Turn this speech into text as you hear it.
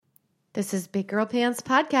This is Big Girl Pants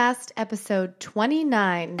Podcast, episode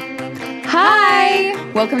 29.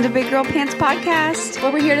 Hi! Welcome to Big Girl Pants Podcast,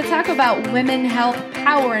 where we're here to talk about women, health,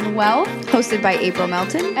 power, and wealth. Hosted by April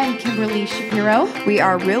Melton and Kimberly Shapiro. We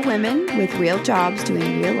are real women with real jobs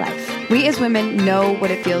doing real life. We as women know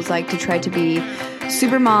what it feels like to try to be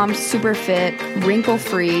super mom, super fit,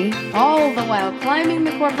 wrinkle-free. All the while climbing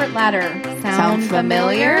the corporate ladder. Sound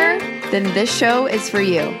familiar? Then this show is for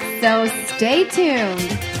you. So stay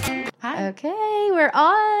tuned. Hi. Okay, we're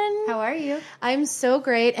on. How are you? I'm so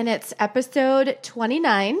great, and it's episode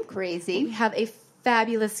 29. Crazy. We have a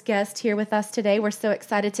fabulous guest here with us today. We're so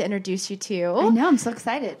excited to introduce you to. I know, I'm so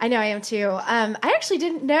excited. I know, I am too. I actually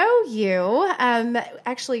didn't know you.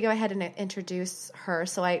 Actually, go ahead and introduce her.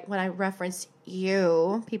 So when I reference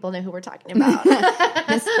you, people know who we're talking about.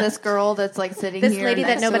 this girl that's like sitting this here. This lady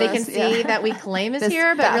that nobody can see that we claim is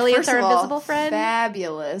here, but really it's our invisible friend.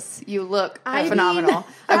 Fabulous. You look Fabulous. phenomenal.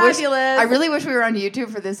 I really wish we were on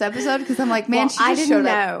YouTube for this episode because I'm like, man, I didn't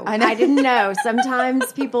know. I didn't know.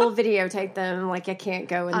 Sometimes people videotape them like I can't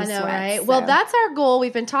go in the sweats. Right? So. Well, that's our goal.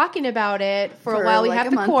 We've been talking about it for a while. We like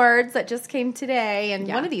have the cords that just came today, and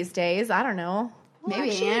one of these days, I don't know.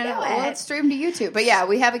 Maybe let's stream to YouTube. But yeah,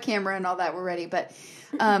 we have a camera and all that. We're ready. But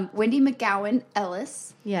Wendy McGowan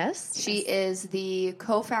Ellis. Yes. She is the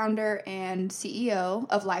co-founder and CEO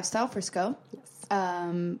of Lifestyle Frisco. Yes.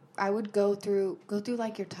 I would go through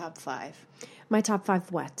like your top 5. My top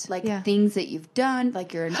 5 what? Like things that you've done,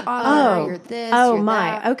 like you're an author, you're this, you're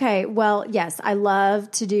that. Okay. Well, yes, I love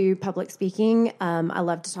to do public speaking. I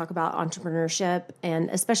love to talk about entrepreneurship and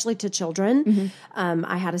especially to children. Mm-hmm.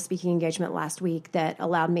 I had a speaking engagement last week that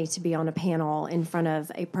allowed me to be on a panel in front of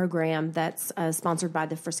a program that's sponsored by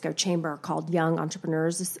the Frisco Chamber called Young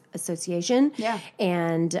Entrepreneurs Association. Yeah.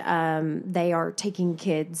 And they are taking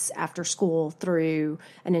kids after school through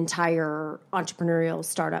an entire entrepreneurial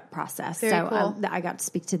startup process. Very cool. I got to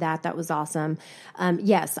speak to that. That was awesome.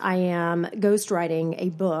 Yes, I am ghostwriting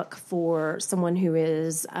a book for someone who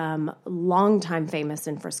is longtime famous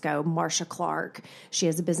in Frisco, Marsha Clark. She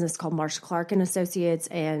has a business called Marsha Clark and Associates,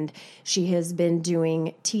 and she has been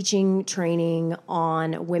doing teaching training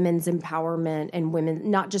on women's empowerment and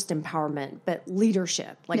women, not just empowerment, but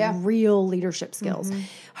leadership, real leadership skills. Mm-hmm.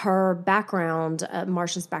 Her background,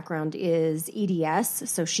 Marsha's background is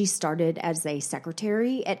EDS. So she started as a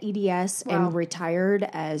secretary at EDS and retired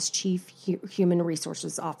as chief human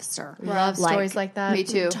resources officer. Love stories like that. Me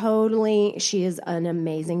too. Totally. She is an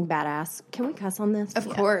amazing badass. Can we cuss on this? Of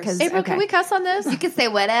course. April, can we cuss on this? You can say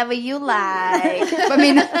whatever you like. I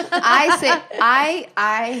mean, I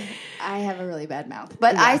have a really bad mouth,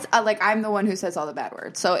 but I'm the one who says all the bad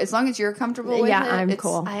words. So as long as you're comfortable with it, I'm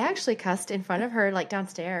cool. I actually cussed in front of her, like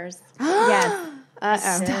downstairs. Yes.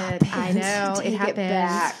 I know. Take it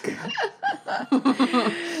happened.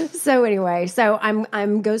 So anyway,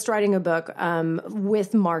 I'm ghostwriting a book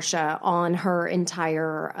with Marsha on her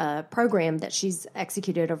entire program that she's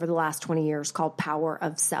executed over the last 20 years called Power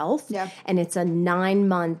of Self. Yeah. And it's a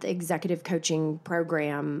 9-month executive coaching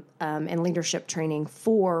program and leadership training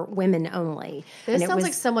for women only. This sounds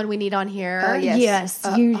like someone we need on here. Oh, Yes,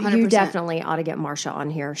 you 100%. definitely ought to get Marsha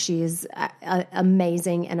on here. She's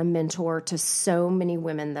amazing and a mentor to so many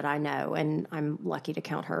women that I know, and I'm lucky to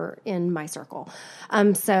count her in my circle.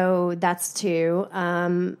 So that's 2.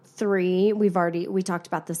 3, we talked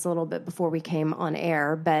about this a little bit before we came on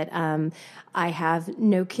air, but I have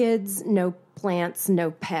no kids, no plants,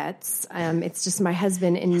 no pets. It's just my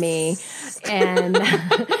husband and me, and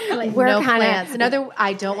we're no kind plants.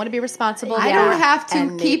 I don't want to be responsible. I don't have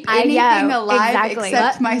to keep anything alive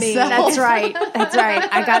except myself. That's right.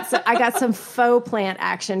 I got some faux plant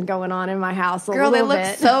action going on in my house. Girl, they look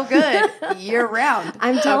so good year round.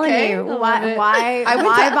 I'm telling you, why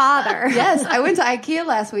bother? Yes, I went to IKEA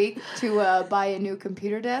last week to buy a new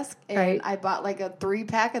computer desk, and I bought like a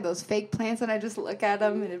 3-pack of those fake plants, and I just look at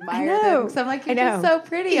them and admire them. So I'm like, you're just so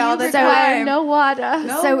pretty all the time. No water.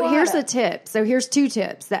 So here's a tip. So here's 2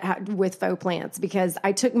 tips with faux plants, because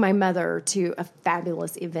I took my mother to a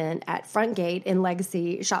fabulous event at Front Gate in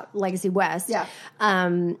Legacy West. Yeah.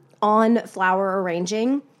 On flower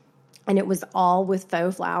arranging. And it was all with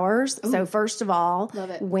faux flowers. Ooh. So first of all,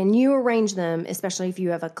 when you arrange them, especially if you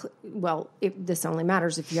have this only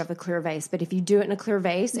matters if you have a clear vase, but if you do it in a clear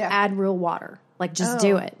vase, add real water. Like, just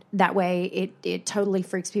do it. That way, it totally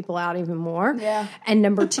freaks people out even more. Yeah. And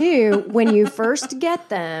number 2, when you first get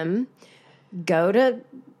them, go to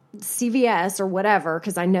CVS or whatever,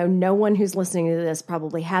 because I know no one who's listening to this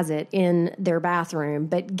probably has it in their bathroom,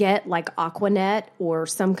 but get like Aquanet or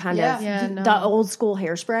some kind of the old school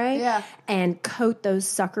hairspray and coat those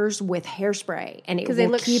suckers with hairspray, and it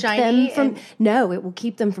will keep them from it will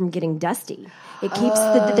keep them from getting dusty. It keeps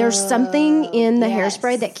there's something in the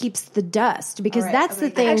hairspray that keeps the dust, because that's the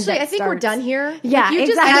thing. Actually, I think we're done here. Yeah, like, you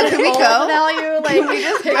exactly. Just can we go? Value, like, can we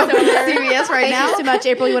just go to CVS right now? Thank you so much,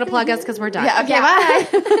 April. You want to plug us because we're done? Yeah. Okay. Bye.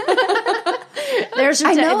 There's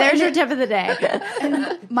your tip of the day.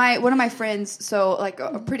 And one of my friends, so like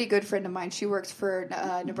a pretty good friend of mine, she works for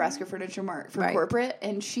Nebraska Furniture Mart for corporate,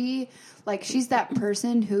 and she's that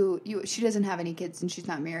person who she doesn't have any kids and she's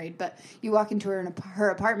not married, but you walk into her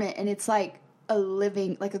apartment and it's like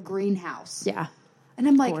a greenhouse. Yeah. And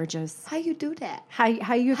I'm like, gorgeous. How you do that? How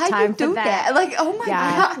you have time for that? Like, oh my God. I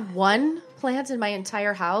have one plant in my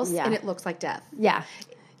entire house and it looks like death. Yeah.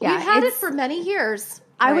 We've had it for many years.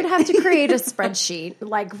 I would have to create a spreadsheet,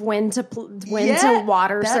 like when to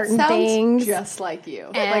water certain things. Just like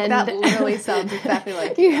you. And like that literally sounds exactly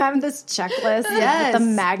like you. have this checklist with the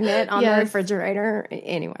magnet on the refrigerator.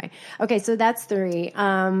 Anyway, okay, so that's 3.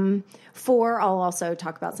 4, I'll also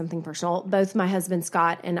talk about something personal. Both my husband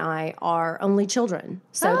Scott and I are only children,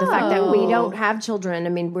 so the fact that we don't have children, I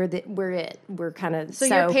mean, we're kind of so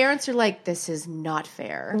your parents are like, this is not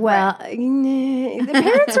fair. Well, the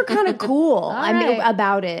parents are kind of cool. mean,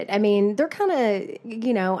 about it. I mean, they're kind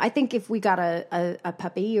of, I think if we got a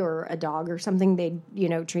puppy or a dog or something, they'd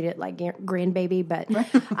treat it like grandbaby, but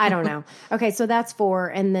I don't know. Okay, so that's 4,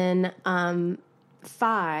 and then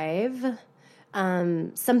 5.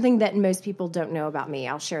 Something that most people don't know about me.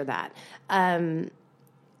 I'll share that. I'm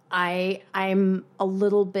a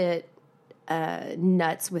little bit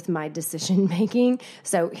nuts with my decision making.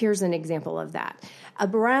 So here's an example of that.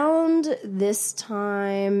 Around this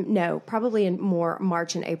time, probably in more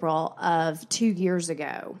March and April of 2 years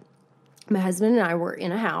ago, my husband and I were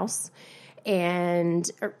in a house and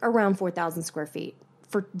around 4,000 square feet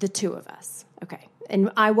for the two of us. Okay.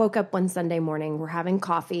 And I woke up one Sunday morning. We're having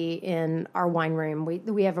coffee in our wine room.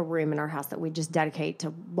 We have a room in our house that we just dedicate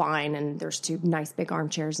to wine, and there's 2 nice big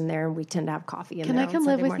armchairs in there, and we tend to have coffee in there. Can I come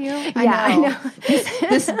live with you? I know.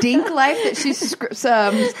 This dink life that she's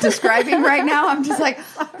describing right now, I'm just like...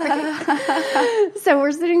 So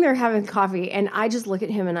we're sitting there having coffee, and I just look at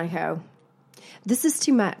him and I go, this is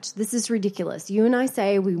too much. This is ridiculous. You and I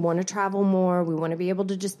say we want to travel more. We want to be able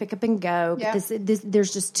to just pick up and go. Yeah. But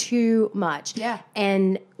there's just too much. Yeah.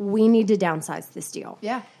 And we need to downsize this deal.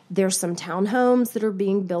 Yeah. There's some townhomes that are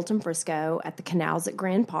being built in Frisco at the canals at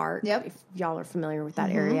Grand Park. Yep. If y'all are familiar with that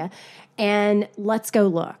area. And let's go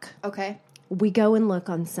look. Okay. We go and look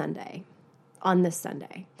on this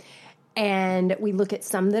Sunday. And we look at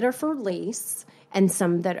some that are for lease and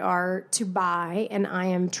some that are to buy, and I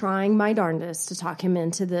am trying my darndest to talk him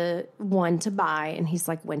into the one to buy, and he's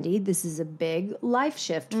like, Wendy, this is a big life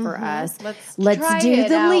shift for us. Let's do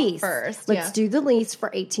the lease first. Let's do the lease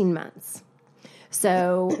for 18 months.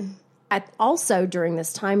 So also during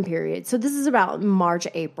this time period, so this is about March,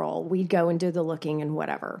 April, we'd go and do the looking and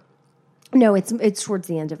whatever. No, it's towards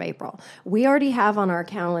the end of April. We already have on our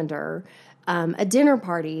calendar a dinner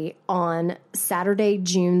party on Saturday,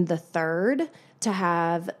 June the 3rd, to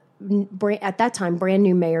have, at that time, brand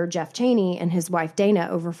new mayor Jeff Cheney and his wife Dana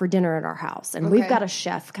over for dinner at our house. And we've got a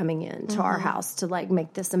chef coming in to our house to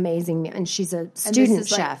make this amazing meal. And she's a student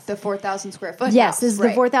chef. Like the 4,000 square foot Yes, house. This is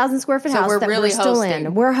the 4,000 square foot house that we're still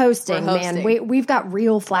in. We're hosting, man. We've got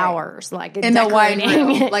real flowers. Like in the wine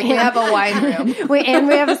room. Like we have a wine room. we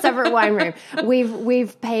have a separate wine room.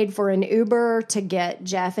 We've paid for an Uber to get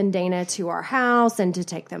Jeff and Dana to our house and to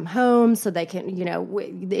take them home so they can,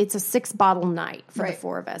 it's a 6-bottle night for the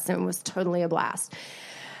 4 of us. And it was totally a blast.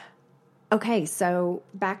 Okay, so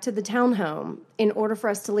back to the townhome. In order for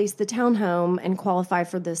us to lease the townhome and qualify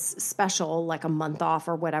for this special, like a month off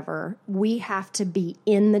or whatever, we have to be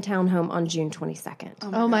in the townhome on June 22nd.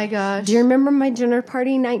 Oh my gosh. Do you remember my dinner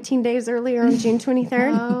party 19 days earlier on June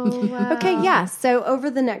 23rd? Oh, wow. Okay, yeah. So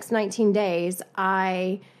over the next 19 days,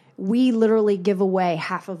 we literally give away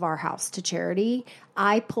half of our house to charity.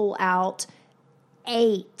 I pull out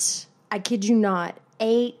 8, I kid you not,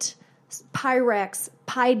 8 Pyrex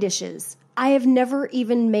pie dishes. I have never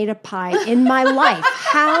even made a pie in my life.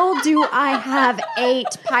 How do I have 8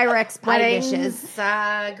 Pyrex pie dishes?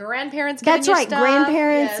 Grandparents. That's right. Stuff.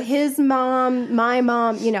 Grandparents, his mom, my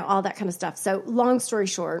mom, all that kind of stuff. So long story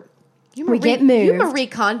short, we get moved. You Marie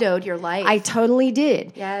Kondo'd your life. I totally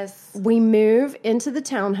did. Yes. We move into the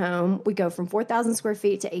townhome. We go from 4,000 square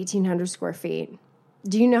feet to 1,800 square feet.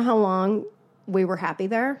 Do you know how long we were happy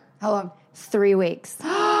there? How long? 3 weeks.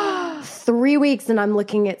 3 weeks, and I'm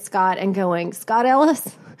looking at Scott and going, Scott Ellis,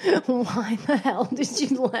 why the hell did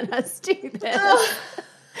you let us do this?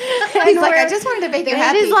 He's like, I just wanted to make you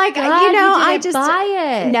happy. It is like, I just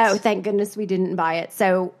buy it. No, thank goodness we didn't buy it.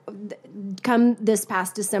 So come this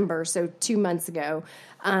past December, so 2 months ago,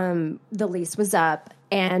 the lease was up.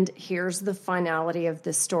 And here's the finality of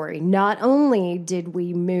this story. Not only did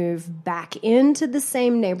we move back into the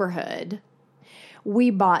same neighborhood,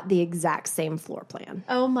 we bought the exact same floor plan.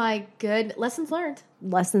 Oh my good. Lessons learned.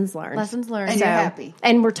 Lessons learned. And you're happy.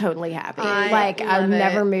 And we're totally happy. I I'm love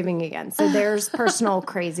never it. moving again. So there's personal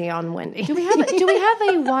crazy on Wendy. Do we have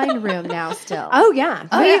a wine room now still? Oh yeah. yeah.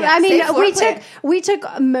 I mean, Same floor plan. we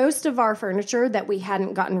took most of our furniture that we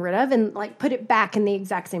hadn't gotten rid of and like put it back in the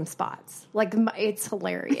exact same spots. Like it's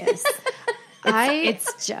hilarious.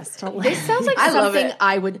 It's just hilarious. This sounds like I love something it.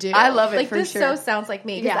 I would do. I love it like, for this sure. so sounds like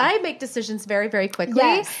me. Because Yeah. I make decisions very, very quickly.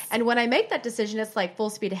 Yes. And when I make that decision, it's like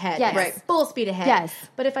full speed ahead. Yes. Right. Full speed ahead. Yes.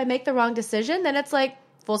 But if I make the wrong decision, then it's like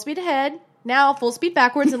full speed ahead. Now full speed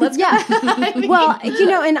backwards and let's go. Yeah. Well,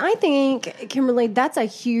 and I think, Kimberly, that's a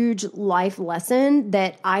huge life lesson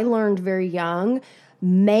that I learned very young.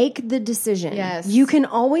 Make the decision. Yes. You can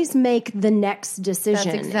always make the next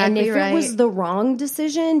decision. That's exactly and if right. it was the wrong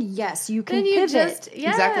decision, yes, you can Then you pivot. just,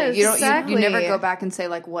 yes, Exactly. You don't. exactly. You never go back and say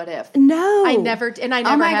like, "What if?" No. I never, and I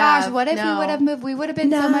never Oh my have. gosh! What if No. we would have moved? We would have been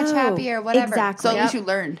so much No. happier. Whatever. Exactly. So at least Yep. you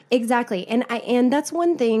learned. Exactly. And that's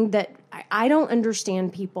one thing that I don't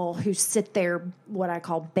understand people who sit there, what I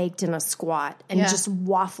call baked in a squat and Yeah. just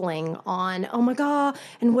waffling on, oh my God,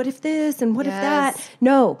 and what if this and what if that? Yes.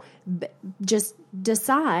 No, just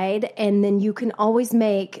decide and then you can always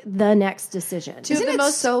make the next decision. Two of Isn't the it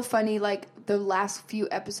most- so funny? Like the last few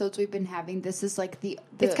episodes we've been having, this is like the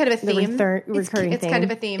It's kind of a The theme. recurring It's thing. kind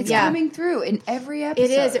of a theme. it's yeah. coming through in every episode.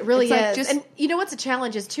 It is. It really It's like is. just- And you know what's a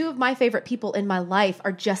challenge is two of my favorite people in my life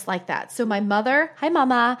are just like that. So my mother, hi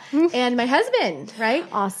mama, and my husband, right?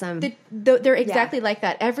 Awesome. They're exactly like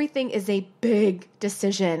that. Everything is a big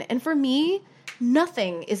decision. And for me,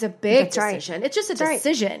 nothing is a big That's right. decision. It's just a That's right.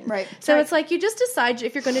 decision. Right. So Right. it's like you just decide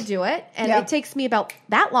if you're going to do it. And Yeah. it takes me about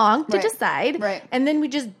that long to Right. decide. Right. And then we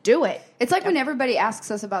just do it. It's like when everybody asks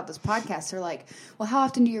us about this podcast, they're like, "Well, how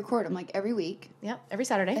often do you record?" I'm like, "Every week," Yeah. Every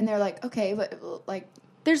Saturday. and they're like, "Okay, but like."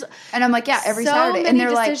 There's And I'm like, yeah, every So Saturday. And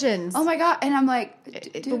many they're decisions. like, oh my God. And I'm like,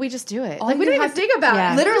 but we just do it. all Like we you don't even have think about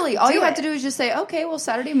Yeah. it. literally, all Do you have it. to do is just say, okay, well,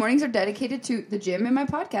 Saturday mornings are dedicated to the gym and my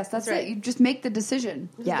podcast. That's right. it. You just make the decision.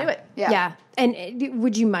 Yeah. do it. Yeah. Yeah. And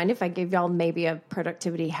would you mind if I gave y'all maybe a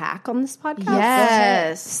productivity hack on this podcast?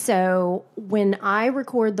 Yes. So when I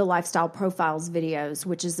record the Lifestyle Profiles videos,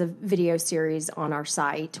 which is a video series on our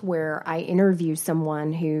site where I interview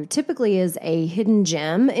someone who typically is a hidden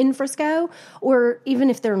gem in Frisco, or even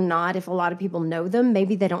if they're not, if a lot of people know them,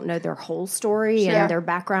 maybe they don't know their whole story Sure. and their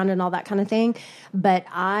background and all that kind of thing. But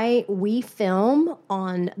we film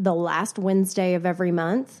on the last Wednesday of every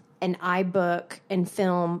month. And I book and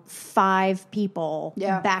film 5 people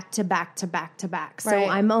Yeah. back to back to back to back. So Right.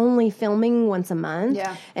 I'm only filming once a month.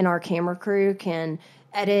 Yeah. And our camera crew can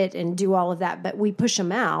edit and do all of that. But we push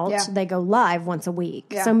them out. Yeah. They go live once a week.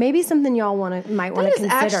 Yeah. So maybe something y'all might want That to is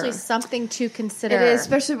consider. actually something to consider. It is,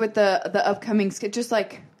 especially with the upcoming, just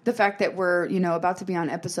like the fact that we're, about to be on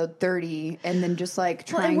episode 30 and then just like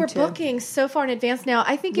Well, trying and we're to. booking so far in advance now.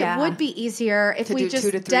 I think Yeah. it would be easier if To we do just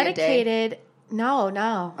 2 to 3 a day? dedicated. No.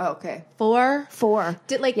 Oh, okay. 4. 4.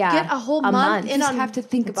 Get a whole month You in just on. have to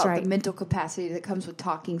think That's about right. the mental capacity that comes with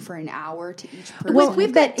talking for an hour to each person. Well,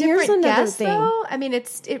 We've but got here's different another guests, thing. though. I mean,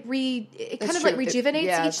 it kind of like true. rejuvenates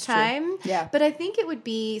Yeah, each it's true. time. Yeah. But I think it would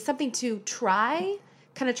be something to try.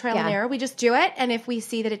 Kind of trial and Yeah. error. We just do it, and if we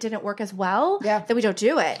see that it didn't work as well, Yeah. then we don't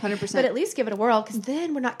do it. 100%. But at least give it a whirl, because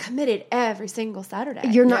then we're not committed every single Saturday.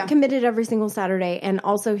 You're not Yeah. committed every single Saturday. And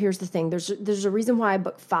also, here's the thing: there's a reason why I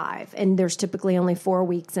book 5, and there's typically only 4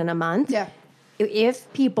 weeks in a month. Yeah.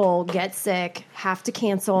 If people get sick, have to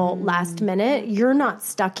cancel last minute, you're not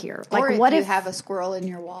stuck here. Like, or if what you if have a squirrel in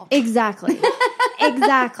your wall. exactly,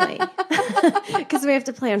 exactly? Because we have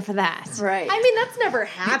to plan for that. Right. I mean, that's never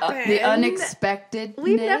happened. the unexpected.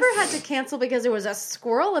 We've never had to cancel because there was a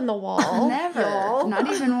squirrel in the wall. Never. y'all.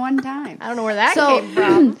 Not even one time. I don't know where that So- came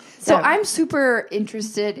from. So I'm super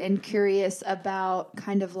interested and curious about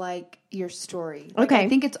kind of like your story. Like, Okay. I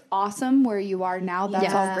think it's awesome where you are now. That's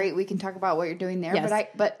Yeah. all great. We can talk about what you're doing there. Yes.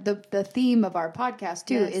 But the theme of our podcast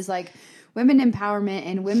too Yes. is like women empowerment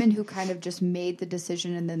and women who kind of just made the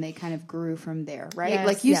decision and then they kind of grew from there, right?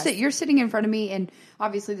 Yes, Like you're sitting in front of me, and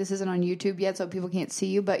obviously this isn't on YouTube yet, so people can't see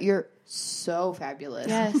you, but you're so fabulous.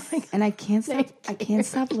 Yes. And I can't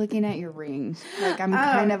stop looking at your ring. Like I'm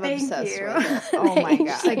kind of obsessed you. with it. Oh my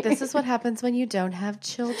god. Like, this is what happens when you don't have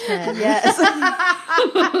children. Yes.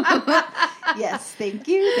 Yes, thank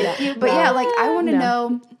you. But yeah, like I want to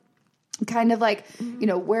know kind of like,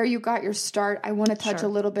 where you got your start. I want to touch a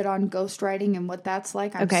little bit on ghostwriting and what that's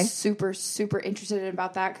like. I'm super, super interested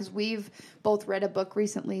about that because we've both read a book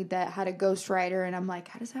recently that had a ghostwriter, and I'm like,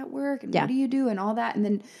 how does that work? And what do you do? And all that. And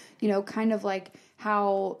then, kind of like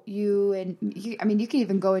how you can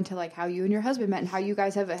even go into like how you and your husband met and how you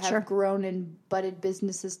guys have grown and butted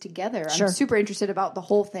businesses together. I'm super interested about the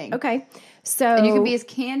whole thing. Okay. So, and you can be as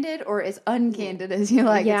candid or as uncandid as you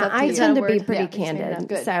like. Yeah, it's up to I you. tend to be pretty candid.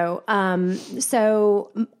 Good. So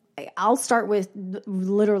I'll start with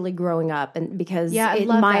literally growing up, and because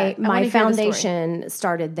my foundation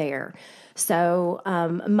started there. So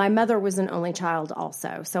my mother was an only child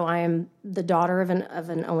also. So I am the daughter of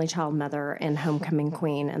an only child mother and homecoming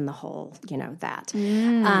queen and the whole, that.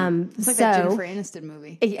 It's like that Jennifer Aniston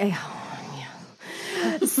movie. Yeah.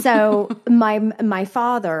 So my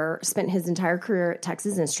father spent his entire career at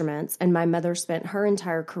Texas Instruments, and my mother spent her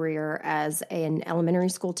entire career as an elementary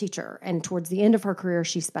school teacher. And towards the end of her career,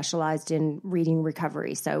 she specialized in reading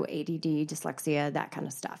recovery, so ADD, dyslexia, that kind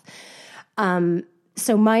of stuff.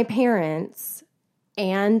 So my parents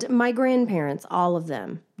and my grandparents, all of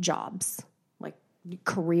them, jobs, like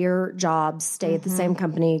career jobs, stay at the same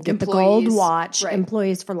company, get the gold watch,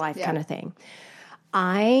 employees for life kind of thing.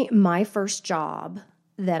 My first job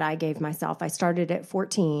that I gave myself, I started at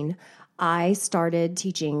 14. I started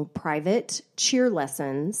teaching private cheer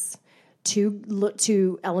lessons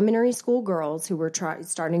to elementary school girls who were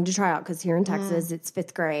starting to try out, because here in Texas it's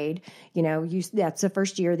 5th grade. That's the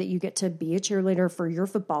first year that you get to be a cheerleader for your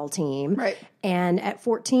football team. Right. And at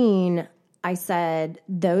 14, I said,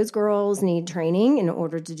 those girls need training in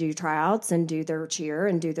order to do tryouts and do their cheer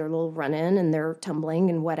and do their little run-in and their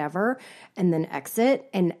tumbling and whatever, and then exit.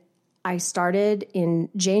 And I started in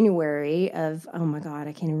January of, oh my God,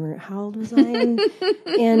 I can't even remember, how old was I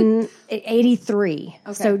in 83.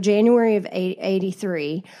 Okay. So January of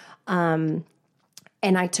 83. And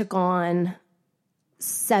I took on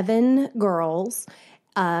 7 girls.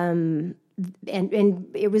 And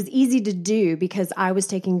it was easy to do because I was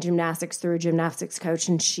taking gymnastics through a gymnastics coach,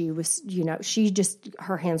 and she was,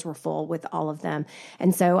 her hands were full with all of them.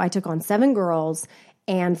 And so I took on 7 girls,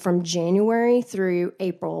 and from January through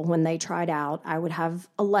April, when they tried out, I would have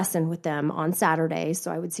a lesson with them on Saturdays.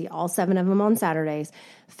 So I would see all 7 of them on Saturdays,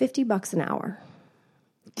 $50 an hour.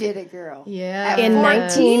 Get it, girl. Yeah. In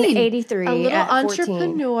 1983. A little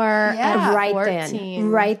entrepreneur at 14.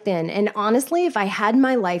 Right then. And honestly, if I had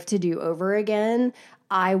my life to do over again,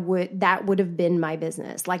 that would have been my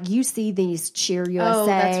business. Like, you see these Cheer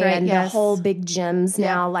USA and the whole big gyms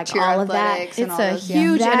now, like Cheer all of that. It's a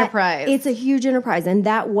huge enterprise. It's a huge enterprise. And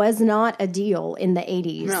that was not a deal in the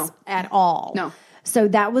 80s at all. No. So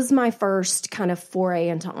that was my first kind of foray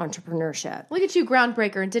into entrepreneurship. Look at you,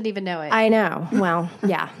 groundbreaker, and didn't even know it. I know. Well,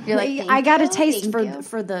 yeah. You're like, I got a taste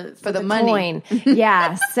for the money. Coin.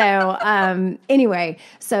 Yeah. So anyway,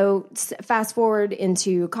 fast forward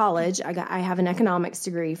into college. I have an economics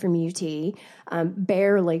degree from UT.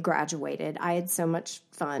 Barely graduated. I had so much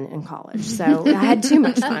fun in college. So I had too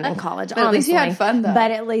much fun in college. But at least you had fun, though.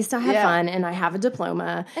 But at least I had fun, and I have a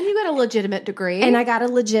diploma. And you got a legitimate degree. And I got a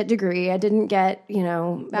legit degree. I didn't get,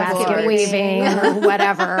 basket weaving or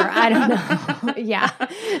whatever. I don't know. Yeah.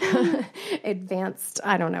 Advanced,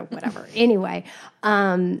 I don't know, whatever. Anyway,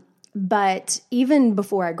 but even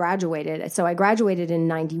before I graduated, so I graduated in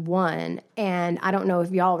 91, and I don't know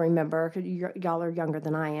if y'all remember, 'cause y'all are younger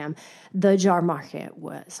than I am, the job market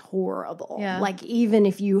was horrible. Yeah. Like, even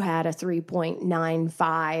if you had a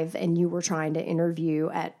 3.95 and you were trying to interview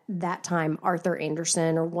at that time Arthur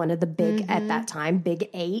Andersen or one of the big, at that time, big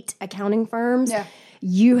 8 accounting firms,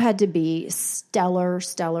 you had to be stellar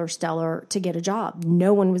to get a job.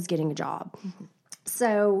 No one was getting a job.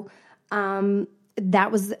 So,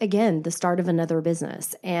 that was, again, the start of another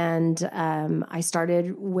business. And I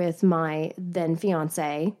started with my then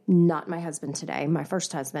fiance, not my husband today, my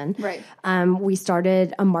first husband. Right. We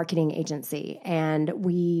started a marketing agency, and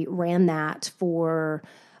we ran that for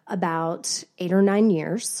about 8 or 9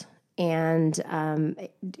 years. And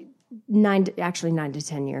 9 to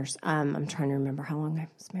 10 years. I'm trying to remember how long I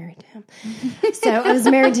was married to him. So I was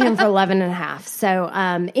married to him for 11 and a half. So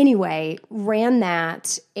anyway, ran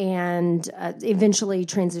that and eventually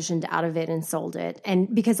transitioned out of it and sold it.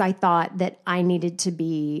 And because I thought that I needed to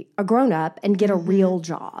be a grown up and get a real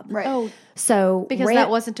job. Right. Oh, So because that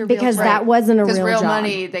wasn't a real because job. that wasn't a Because real real job.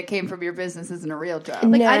 money that came from your business isn't a real job.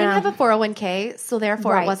 like No. I didn't have a 401k, so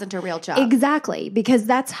therefore Right. it wasn't a real job. Exactly, because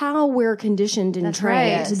that's how we're conditioned and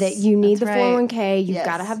trained. right. That you need That's the right. 401k, you've Yes.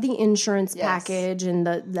 got to have the insurance Yes. package, and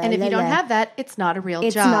the And if you don't have that, it's not a real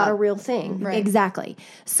it's job. not a real thing. Right. Exactly.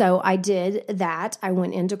 So I did that. I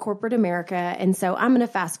went into corporate America, and so I'm going to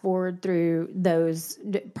fast forward through those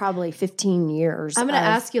probably 15 years. I'm going to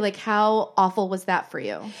of- ask you, like, how awful was that for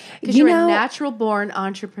you? Because You you're know, a natural born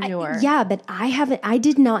entrepreneur. Yeah, but I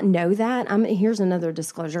did not know that. Here's another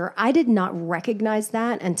disclosure. I did not recognize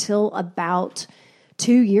that until about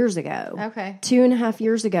 2 years ago. Okay. 2.5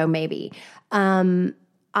 years ago, maybe.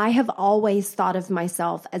 I have always thought of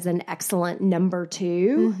myself as an excellent number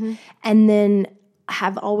 2, and then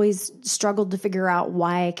have always struggled to figure out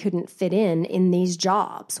why I couldn't fit in these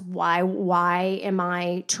jobs. Why am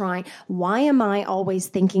I trying? Why am I always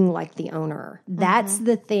thinking like the owner? That's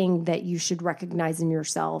the thing that you should recognize in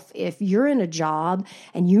yourself. If you're in a job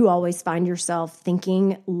and you always find yourself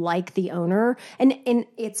thinking like the owner, and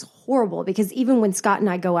it's horrible because even when Scott and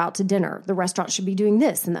I go out to dinner, the restaurant should be doing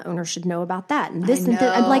this and the owner should know about that and this and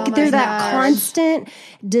that. And like Oh my there's that gosh. constant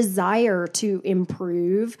desire to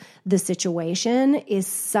improve the situation is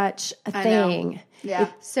such a I know. thing. Yeah.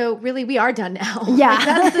 So really, we are done now. Yeah.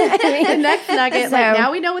 Like, that's the next nugget. So- Like,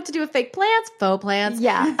 now we know what to do with fake plants, faux plants.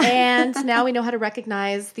 Yeah. And now we know how to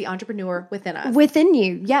recognize the entrepreneur within us. Within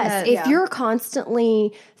you, yes. If yeah. you're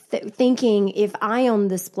constantly thinking, if I own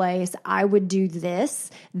this place, I would do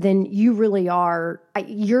this, then you really are,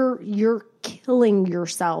 you're killing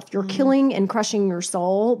yourself. You're killing and crushing your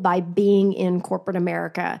soul by being in corporate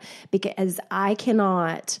America, because I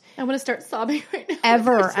cannot I want to start sobbing right now.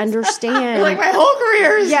 ever understand. Like my whole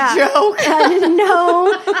career is Yeah. a joke.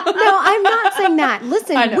 No, I'm not saying that.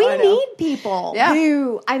 Listen, I know, we I know. need people Yeah.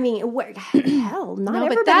 who, hell, not No,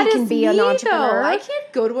 everybody but that can is be an me, entrepreneur. though. I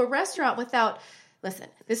can't go to a restaurant without. Listen,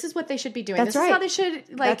 this is what they should be doing. That's this right. is how they should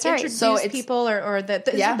like That's right. introduce So it's- people, or this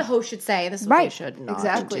is Yeah. what the host should say. This is Right. what they should not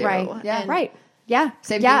Exactly. do. Right. Yeah. And- Right. Yeah.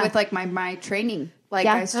 Same yeah. thing with like my training. Like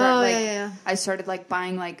Yeah. I started yeah. I started like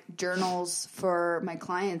buying like journals for my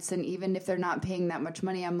clients, and even if they're not paying that much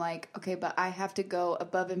money, I'm like, okay, but I have to go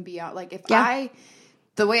above and beyond. Like if Yeah.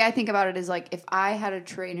 the way I think about it is like, if I had a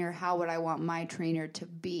trainer, how would I want my trainer to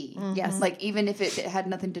be? Yes. Like even if it had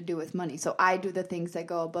nothing to do with money. So I do the things that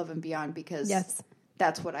go above and beyond because Yes.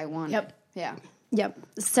 that's what I want. Yep. Yeah. Yep.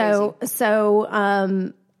 So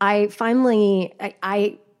I finally,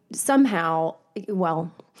 I somehow,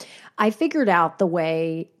 well, I figured out the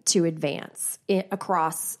way to advance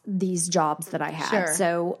across these jobs that I had. Sure.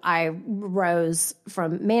 So I rose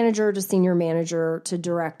from manager to senior manager to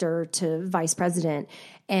director to vice president.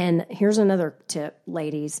 And here's another tip,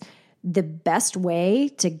 ladies. The best way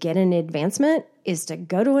to get an advancement is to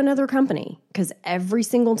go to another company, because every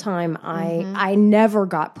single time I never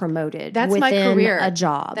got promoted. That's my within career. a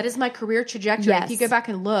job. That is my career trajectory. Yes. If you go back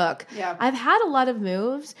and look, Yeah. I've had a lot of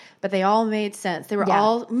moves, but they all made sense. They were Yeah.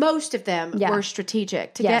 all, most of them Yeah. were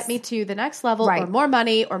strategic to Yes. get me to the next level, Right. or more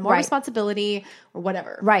money, or more Right. responsibility, or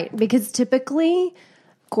whatever. Right, because typically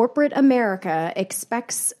corporate America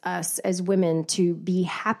expects us as women to be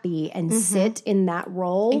happy and sit in that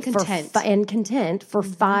role And content. and content for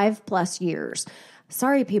 5+ years.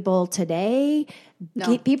 Sorry, people, today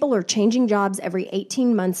people are changing jobs every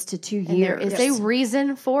 18 months to 2 There years. is a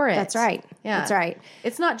reason for it. That's right. Yeah. That's right.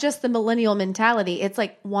 It's not just the millennial mentality. It's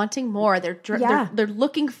like wanting more. Yeah. They're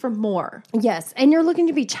looking for more. Yes, and you're looking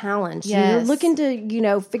to be challenged. You're Yes. looking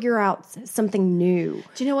to, figure out something new.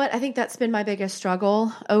 Do you know what? I think that's been my biggest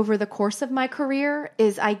struggle over the course of my career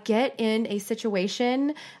is I get in a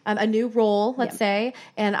situation, a new role, let's say,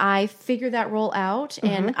 and I figure that role out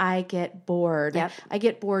and I get bored. Yep. I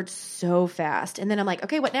get bored so fast. And then I'm like,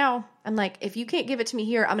 okay, what now? I'm like, if you can't give it to me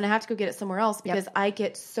here, I'm going to have to go get it somewhere else because I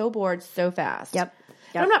get so bored so fast. Yep.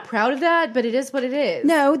 And I'm not proud of that, but it is what it is.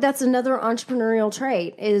 No, that's another entrepreneurial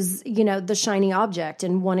trait is, the shiny object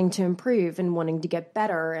and wanting to improve and wanting to get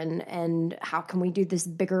better and how can we do this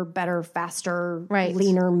bigger, better, faster, Right.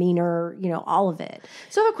 leaner, meaner, all of it.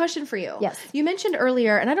 So I have a question for you. Yes. You mentioned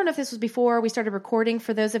earlier, and I don't know if this was before we started recording,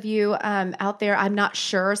 for those of you out there, I'm not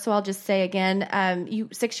sure, so I'll just say again,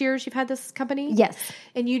 6 years you've had this company? Yes.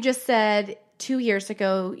 And you just said 2 years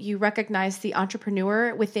ago, you recognized the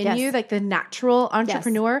entrepreneur within you, like the natural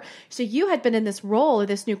entrepreneur. Yes. So you had been in this role of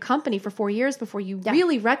this new company for 4 years before you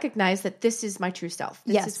really recognized that this is my true self.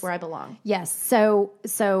 This is where I belong. Yes.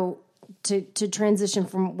 So to transition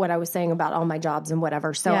from what I was saying about all my jobs and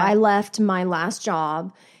whatever. So I left my last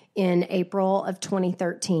job in April of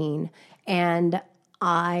 2013, and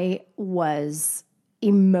I was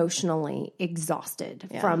emotionally exhausted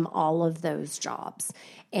from all of those jobs.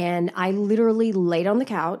 And I literally laid on the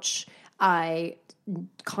couch. I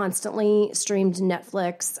constantly streamed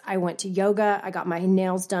Netflix. I went to yoga. I got my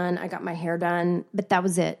nails done. I got my hair done. But that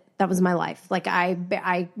was it. That was my life. Like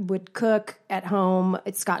I would cook at home.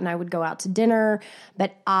 Scott and I would go out to dinner,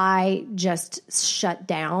 but I just shut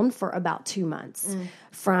down for about 2 months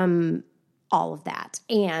from all of that.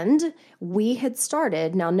 And we had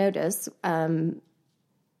started, now notice,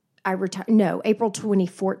 April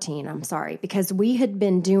 2014, I'm sorry, because we had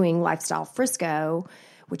been doing Lifestyle Frisco,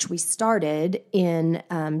 which we started in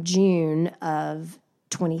June of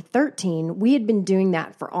 2013. We had been doing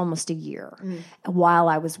that for almost a year while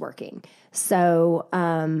I was working. So,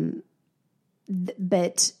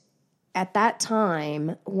 but at that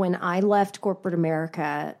time, when I left corporate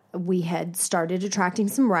America, we had started attracting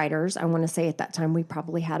some writers. I want to say at that time we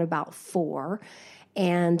probably had about 4.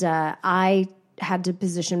 And I had to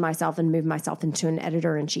position myself and move myself into an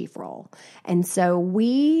editor-in-chief role. And so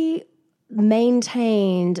we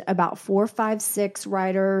maintained about 4, 5, 6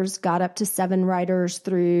 writers, got up to 7 writers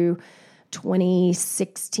through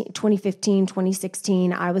 2015,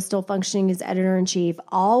 2016. I was still functioning as editor-in-chief.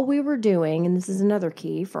 All we were doing, and this is another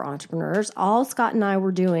key for entrepreneurs, all Scott and I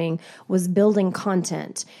were doing was building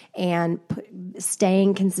content and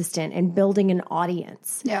staying consistent and building an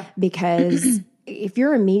audience. Yeah. Because if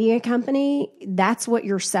you're a media company, that's what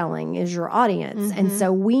you're selling is your audience. And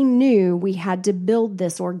so we knew we had to build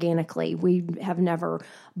this organically. We have never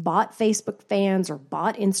bought Facebook fans or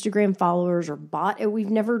bought Instagram followers or we've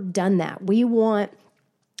never done that. We want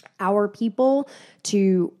our people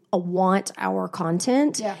to want our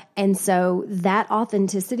content. Yeah. And so that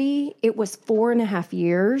authenticity, it was 4.5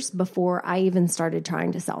 years before I even started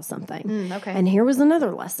trying to sell something. Okay. And here was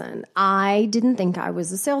another lesson. I didn't think I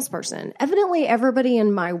was a salesperson. Evidently, everybody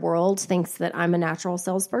in my world thinks that I'm a natural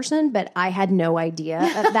salesperson, but I had no idea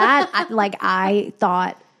of that. I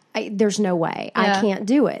thought, there's no way. Yeah. I can't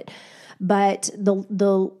do it. But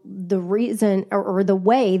the reason or the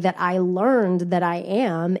way that I learned that I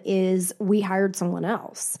am is we hired someone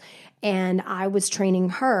else. And I was training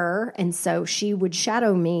her, and so she would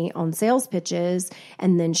shadow me on sales pitches,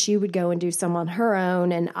 and then she would go and do some on her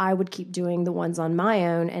own, and I would keep doing the ones on my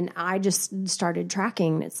own. And I just started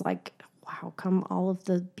tracking. It's like, how come all of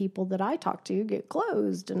the people that I talk to get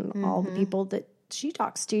closed, and all the people that she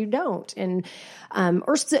talks to don't, and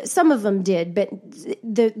some of them did, but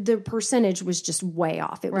the percentage was just way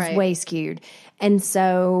off. It was way skewed. And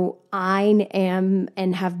so I am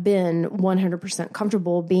and have been 100%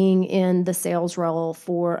 comfortable being in the sales role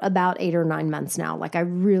for about 8 or 9 months now. Like I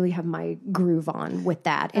really have my groove on with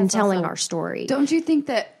that and telling our story. Don't you think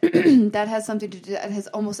that that has something to do? That has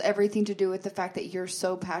almost everything to do with the fact that you're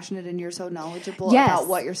so passionate and you're so knowledgeable about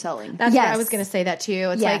what you're selling. That's what I was going to say that too.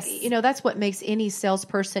 It's like, that's what makes any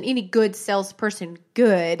salesperson, any good salesperson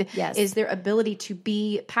good is their ability to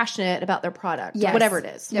be passionate about their product, whatever it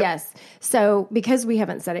is. Yep. Yes. So because we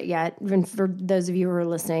haven't said it yet, and for those of you who are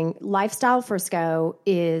listening, Lifestyle Frisco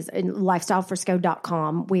is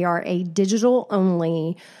lifestylefrisco.com. We are a digital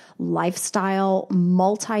only lifestyle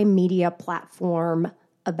multimedia platform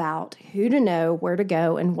about who to know, where to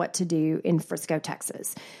go, and what to do in Frisco,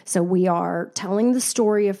 Texas. So we are telling the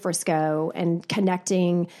story of Frisco and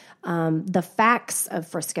connecting the facts of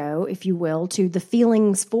Frisco, if you will, to the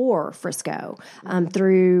feelings for Frisco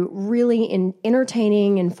through really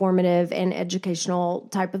entertaining, informative, and educational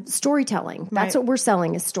type of storytelling. That's what we're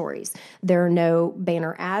selling is stories. There are no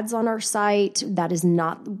banner ads on our site. That is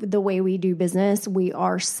not the way we do business. We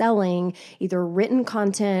are selling either written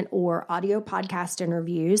content or audio podcast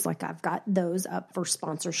interviews, like I've got those up for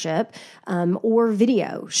sponsorship, or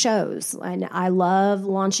video shows. And I love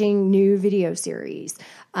launching new video series.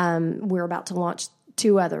 We're about to launch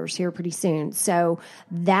 2 others here pretty soon. So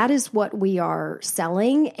that is what we are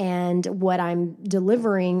selling and what I'm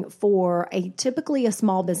delivering for typically a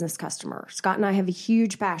small business customer. Scott and I have a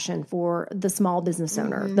huge passion for the small business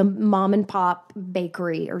owner, the mom and pop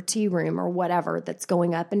bakery or tea room or whatever that's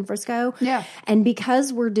going up in Frisco. Yeah. And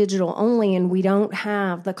because we're digital only and we don't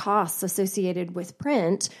have the costs associated with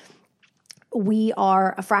print, we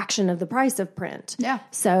are a fraction of the price of print. Yeah.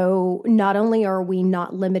 So not only are we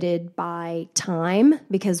not limited by time,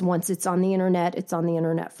 because once it's on the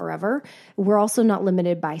internet forever, we're also not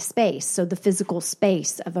limited by space. So the physical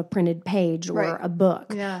space of a printed page or a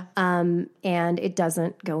book. Yeah. And it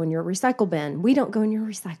doesn't go in your recycle bin. We don't go in your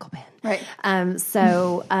recycle bin. Right.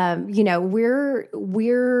 So,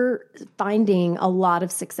 we're finding a lot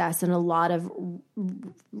of success and a lot of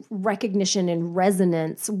recognition and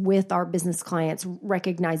resonance with our business clients,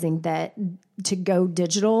 recognizing that to go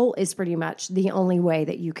digital is pretty much the only way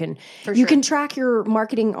that you can can track your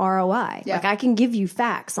marketing ROI. Yeah. Like I can give you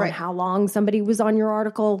facts on how long somebody was on your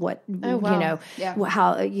article, what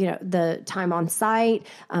how the time on site,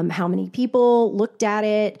 how many people looked at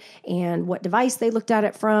it, and what device they looked at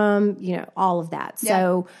it from, all of that. Yeah.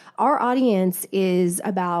 So our audience is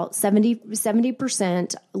about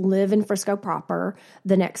 70% live in Frisco proper.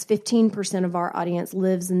 The next 15% of our audience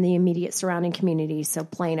lives in the immediate surrounding community. So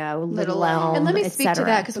Plano, Little Elm, and let me speak to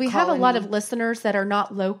that because we have a lot of listeners that are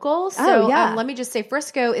not local. So let me just say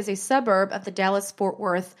Frisco is a suburb of the Dallas-Fort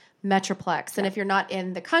Worth Metroplex. And if you're not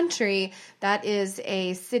in the country, that is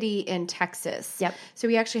a city in Texas. Yep. So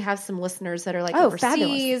we actually have some listeners that are like overseas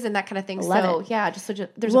fabulous. and that kind of thing. Love it. Yeah,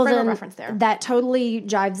 there's a frame of reference there. That totally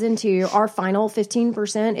jives into our final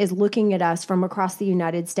 15% is looking at us from across the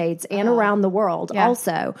United States and around the world. Yeah.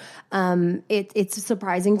 Also, it's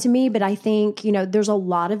surprising to me, but I think, there's a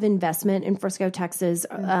lot of investment in Frisco, Texas,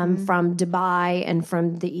 from Dubai and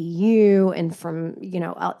from the EU and from,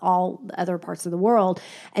 all other parts of the world.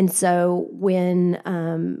 And so when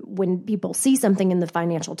people see something in the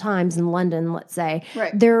Financial Times in London, let's say,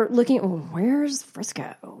 they're looking, where's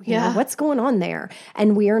Frisco? What's going on there?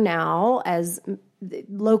 And we are now, as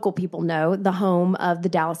local people know, the home of the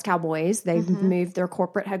Dallas Cowboys. They've moved their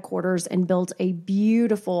corporate headquarters and built a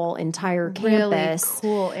beautiful entire campus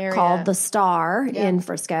cool area called The Star in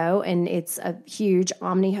Frisco. And it's a huge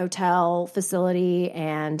Omni Hotel facility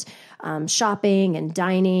and shopping and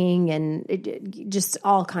dining and just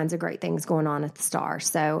all kinds of great things going on at the Star.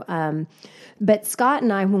 So, but Scott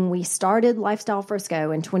and I, when we started Lifestyle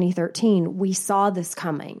Frisco in 2013, we saw this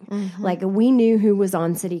coming. Like we knew who was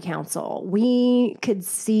on city council. We could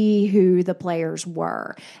see who the players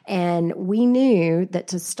were. And we knew that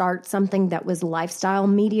to start something that was lifestyle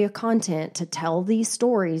media content to tell these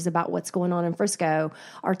stories about what's going on in Frisco,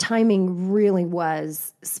 our timing really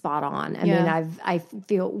was spot on. I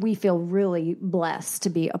mean, we feel really blessed to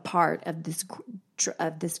be a part of this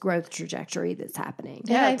growth trajectory that's happening.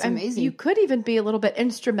 Yeah, it's amazing. You could even be a little bit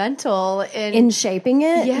instrumental in shaping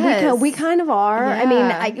it. Yes. We kind of are.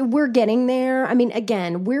 Yeah. I mean, we're getting there. I mean,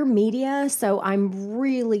 again, we're media, so I'm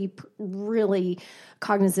really, really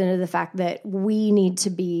cognizant of the fact that we need to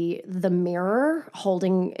be the mirror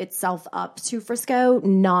holding itself up to Frisco,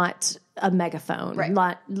 not a megaphone,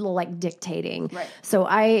 not like dictating. Right. So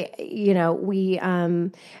we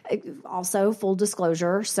also full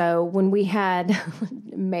disclosure. So when we had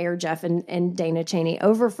Mayor Jeff and Dana Cheney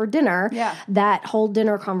over for dinner, that whole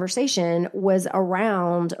dinner conversation was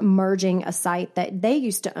around merging a site that they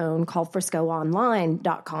used to own called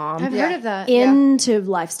FriscoOnline.com. I've heard of that. Into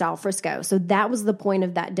Lifestyle Frisco. So that was the point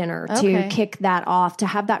of that dinner, to kick that off, to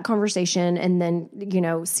have that conversation, and then,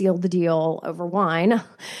 seal the deal over wine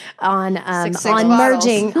on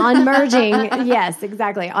merging, yes,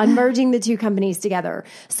 exactly, on merging the two companies together.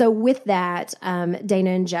 So with that, Dana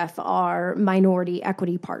and Jeff are minority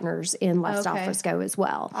equity partners in Lifestyle Frisco as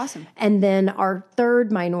well. Awesome. And then our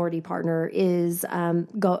third minority partner is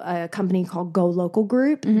a company called Go Local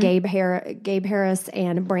Group. Gabe Harris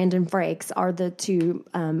and Brandon Frakes are the two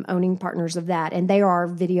owning partners of that, and they are our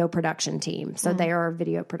video production team. So they are our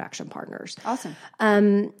video production partners. Awesome.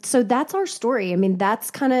 So that's our story. I mean,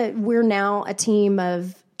 that's kind of, we're now a team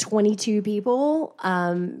of 22 people,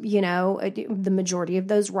 the majority of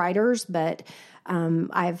those writers, but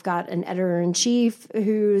I've got an editor-in-chief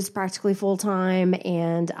who's practically full-time,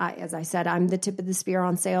 and as I said, I'm the tip of the spear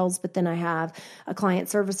on sales, but then I have a client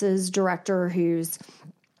services director who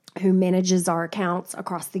manages our accounts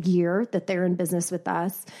across the year that they're in business with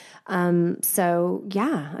us. So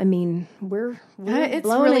yeah, I mean, we're it's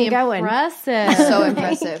blowing really and going. impressive. So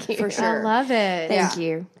impressive, for sure. I love it.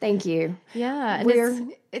 Thank you. Yeah.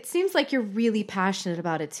 And it seems like you're really passionate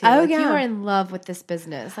about it too. Oh, You are in love with this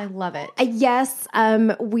business. I love it. Yes.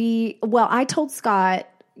 I told Scott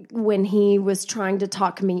when he was trying to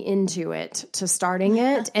talk me into it, to starting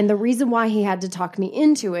it. And the reason why he had to talk me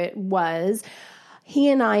into it was he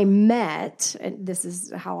and I met, and this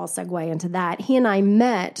is how I'll segue into that. He and I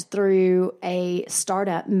met through a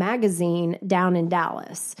startup magazine down in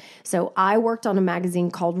Dallas. So I worked on a magazine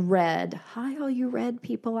called Red. Hi, all you Red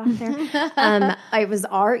people out there. It was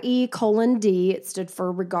RE:D. It stood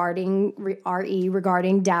for regarding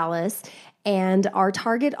Dallas. And our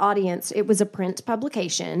target audience, it was a print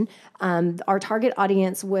publication. Our target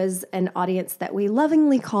audience was an audience that we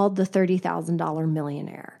lovingly called the $30,000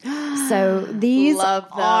 millionaire. So these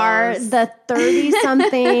are the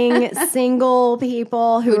 30-something single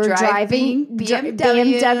people who are driving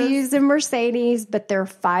BMWs and Mercedes, but there are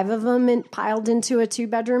 5 of them piled into a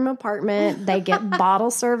 2-bedroom apartment. They get bottle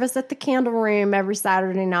service at the Candle Room every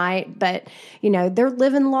Saturday night, but they're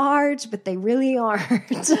living large, but they really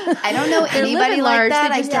aren't. I don't know anybody like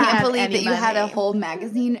that. I can't believe that you had a whole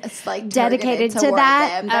magazine dedicated to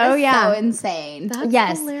that. That is so insane.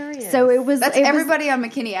 That's hilarious. So it was everybody on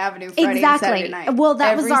McKinney Avenue Friday and Saturday night. Well,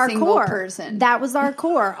 that Every was our single core. Person. That was our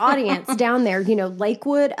core audience down there.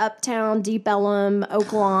 Lakewood, Uptown, Deep Ellum,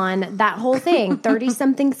 Oak Lawn, that whole thing.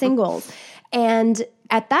 30-something singles, and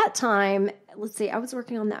at that time. Let's see, I was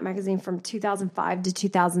working on that magazine from 2005 to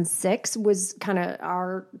 2006 was kind of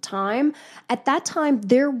our time. At that time,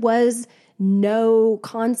 there was no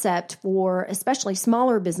concept for especially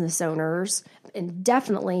smaller business owners and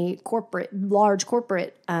definitely large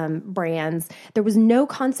corporate brands. There was no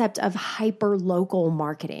concept of hyper local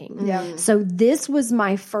marketing. Yeah. So this was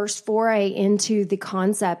my first foray into the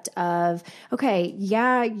concept of, okay,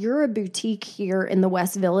 yeah, you're a boutique here in the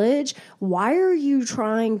West Village. Why are you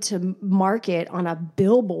trying to market on a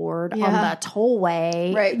billboard on the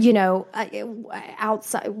tollway, right.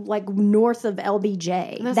 Outside, like north of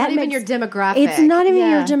LBJ? That's not even your demographic. It's not even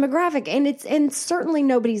your demographic. And certainly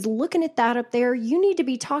nobody's looking at that up there. You need to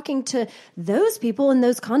be talking to those people in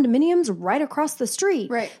those condominiums right across the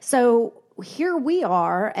street. Right. So here we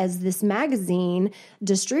are as this magazine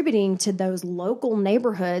distributing to those local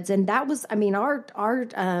neighborhoods. And that was, our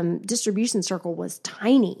distribution circle was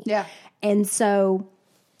tiny. Yeah. And so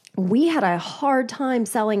we had a hard time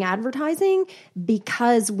selling advertising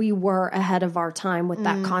because we were ahead of our time with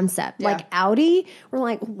that concept. Yeah. Like Audi, we're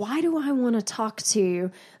like, why do I want to talk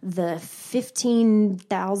to the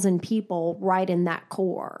 15,000 people right in that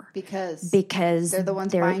core? Because they're the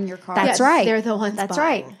ones buying your car. That's right. They're the ones That's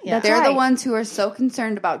buying. right. Yeah. They're the ones who are so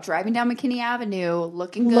concerned about driving down McKinney Avenue,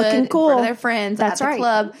 looking good in cool. front of their friends That's at the right.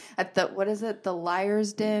 club, at the, what is it, the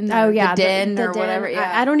Liar's Den? Oh, yeah. The Den the or den. whatever.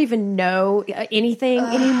 Yeah. I don't even know anything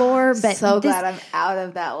anymore. But so glad I'm out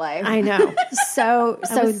of that life. I know. So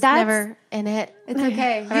was that's never in it. It's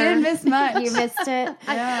okay. You didn't miss much. You missed it.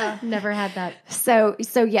 Yeah. Never had that. So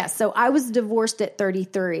I was divorced at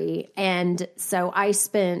 33, and so I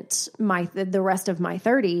spent the rest of my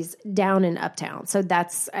 30s down in Uptown. So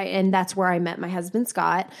that's where I met my husband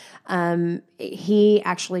Scott. He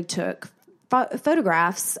actually took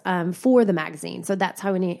photographs for the magazine, so that's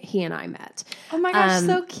how he and I met. Oh my gosh,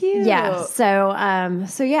 so cute. Yeah. So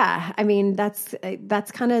yeah.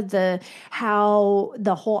 That's kind of how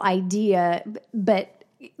the whole idea. But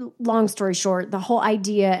long story short, the whole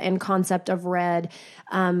idea and concept of Red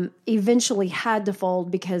eventually had to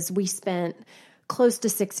fold because we spent close to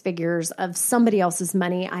 6 figures of somebody else's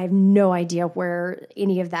money. I have no idea where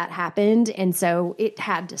any of that happened, and so it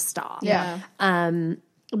had to stop. Yeah.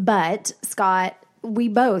 But Scott, we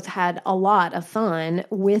both had a lot of fun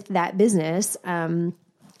with that business,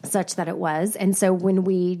 such that it was. And so when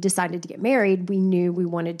we decided to get married, we knew we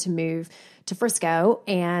wanted to move to Frisco.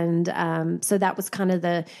 And so that was kind of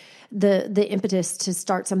the impetus to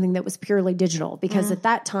start something that was purely digital, because at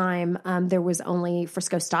that time there was only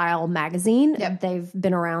Frisco Style magazine. Yep. They've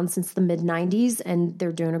been around since the mid-90s and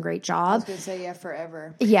they're doing a great job. I was going to say,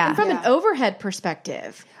 forever. Yeah. And from an overhead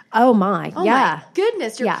perspective. Oh my, Oh yeah. my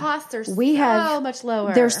goodness, your costs are much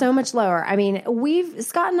lower. They're so much lower.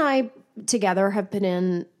 Scott and I together have put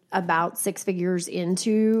in about 6 figures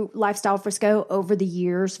into Lifestyle Frisco over the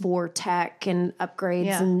years for tech and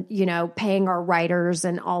upgrades and, paying our writers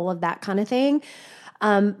and all of that kind of thing.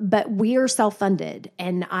 But we are self-funded.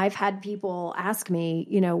 And I've had people ask me,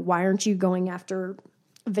 why aren't you going after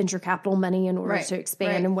venture capital money in order to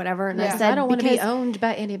expand and whatever. And I said, I don't want to be owned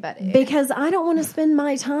by anybody. Because I don't want to spend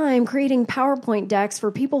my time creating PowerPoint decks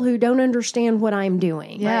for people who don't understand what I'm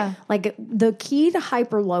doing. Yeah. Like the key to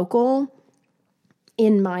hyperlocal,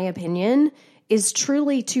 in my opinion, is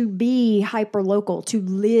truly to be hyper local, to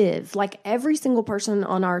live. Like every single person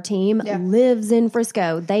on our team lives in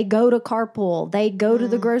Frisco. They go to carpool. They go to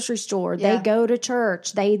the grocery store. They go to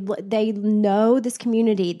church. They know this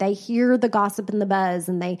community. They hear the gossip and the buzz,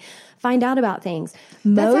 and they find out about things.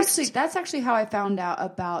 That's actually how I found out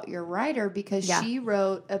about your writer, because she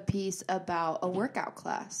wrote a piece about a workout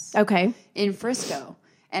class. Okay. In Frisco.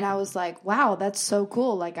 And I was like, wow, that's so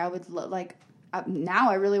cool. Like I would now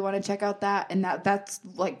I really want to check out that. And that's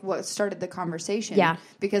like what started the conversation. Yeah.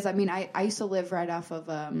 Because I mean, I used to live right off of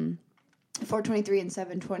 423 and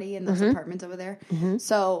 720 in those apartments over there. Mm-hmm.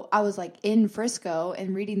 So I was like in Frisco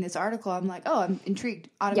and reading this article. I'm like, oh, I'm intrigued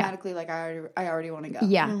automatically. Like I already want to go.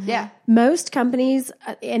 Yeah. Mm-hmm. Yeah. Most companies,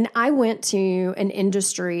 and I went to an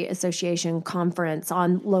industry association conference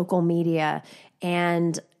on local media,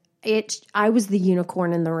 and I was the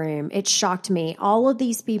unicorn in the room. It shocked me. All of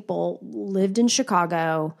these people lived in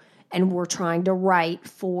Chicago and were trying to write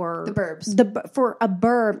for the burbs. For a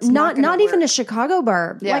burb, not even a Chicago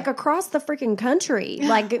burb, like across the freaking country,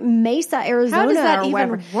 like Mesa, Arizona. How does that or even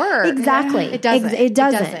whatever. work? Exactly. It doesn't.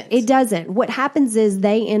 It doesn't. What happens is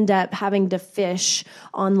they end up having to fish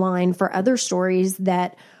online for other stories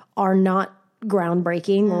that are not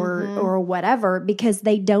groundbreaking or whatever, because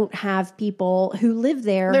they don't have people who live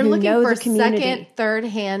there. They're who looking know for the community. second, third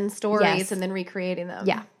hand stories Yes. and then recreating them.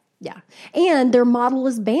 Yeah. Yeah. And their model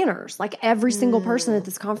is banners. Like every single person at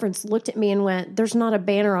this conference looked at me and went, there's not a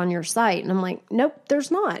banner on your site. And I'm like, nope,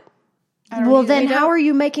 there's not. Well, then how are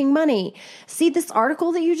you making money? See this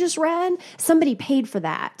article that you just read? Somebody paid for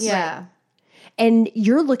that. Yeah. Right? And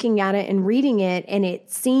you're looking at it and reading it, and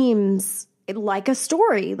it seems like a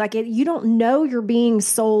story. Like you don't know you're being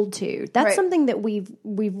sold to. That's something that we've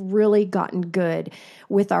really gotten good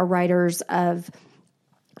with our writers of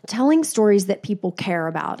telling stories that people care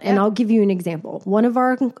about. And I'll give you an example. One of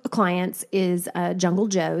our clients is Jungle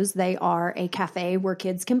Joe's. They are a cafe where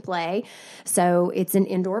kids can play. So it's an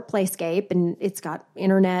indoor playscape, and it's got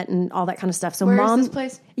internet and all that kind of stuff. So where is this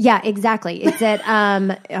place? Yeah, exactly. It's at,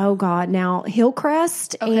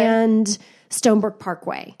 Hillcrest and Stonebrook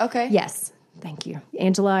Parkway. Okay. Yes. Thank you.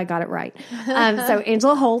 Angela, I got it right. So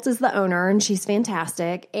Angela Holt is the owner, and she's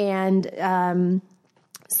fantastic. And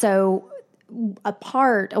so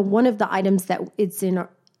one of the items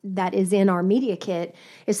that is in our media kit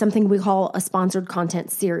is something we call a sponsored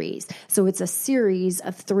content series. So it's a series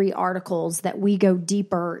of 3 articles that we go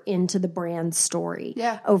deeper into the brand story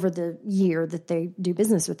over the year that they do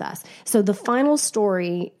business with us. So the final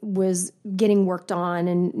story was getting worked on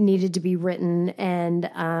and needed to be written. And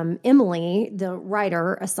Emily, the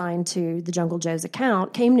writer assigned to the Jungle Joe's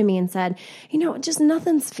account, came to me and said, just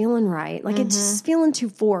nothing's feeling right. Like it's just feeling too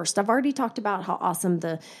forced. I've already talked about how awesome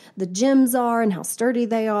the gyms are and how sturdy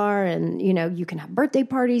they are, and you can have birthday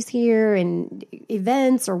parties here and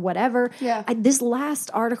events or whatever. This last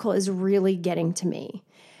article is really getting to me.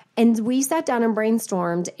 And we sat down and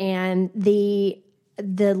brainstormed, and the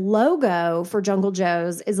logo for Jungle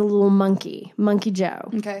Joe's is a little Monkey Joe.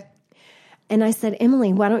 Okay. And I said,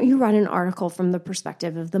 Emily, why don't you write an article from the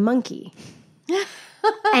perspective of the monkey?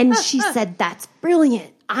 And she said, that's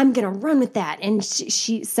brilliant. I'm going to run with that. And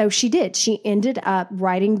she did. She ended up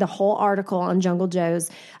writing the whole article on Jungle Joe's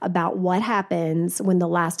about what happens when the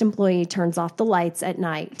last employee turns off the lights at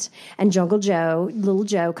night and Little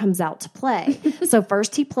Joe comes out to play. So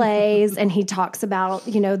first he plays and he talks about,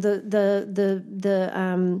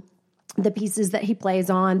 the pieces that he plays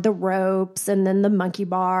on, the ropes, and then the monkey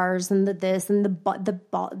bars, and the this, and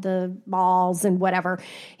the balls, and whatever.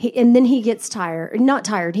 And then he gets not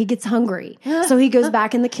tired. He gets hungry, so he goes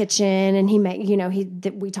back in the kitchen, and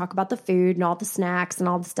we talk about the food and all the snacks and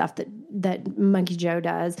all the stuff that Monkey Joe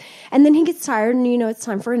does. And then he gets tired, and it's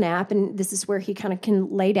time for a nap, and this is where he kind of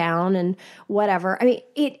can lay down and whatever. I mean,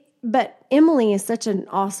 But Emily is such an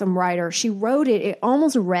awesome writer. She wrote it. It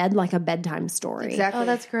almost read like a bedtime story. Exactly. Oh,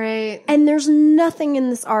 that's great. And there's nothing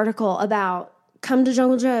in this article about come to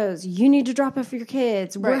Jungle Joe's. You need to drop off your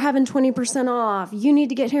kids. We're having 20% off. You need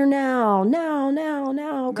to get here now.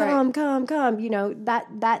 Come.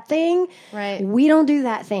 That thing. Right. We don't do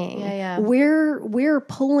that thing. Yeah. We're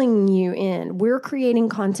pulling you in. We're creating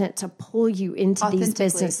content to pull you into these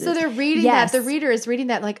businesses. So they're reading that. The reader is reading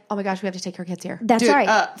that like, oh my gosh, we have to take our kids here. That's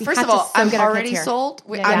right. First of all, I'm already sold.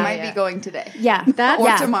 I might be going today. Yeah.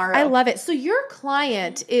 Or tomorrow. I love it. So your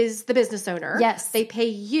client is the business owner. Yes. They pay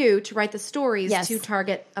you to write the stories is to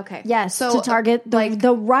target. Okay. Yes, So, to target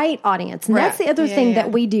the right audience. And that's the other thing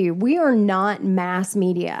that we do. We are not mass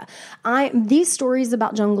media. These stories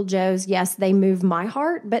about Jungle Joes, yes, they move my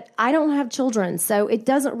heart, but I don't have children, so it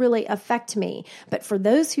doesn't really affect me. But for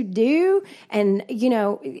those who do, and,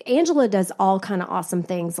 Angela does all kind of awesome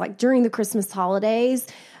things. Like during the Christmas holidays,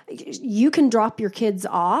 you can drop your kids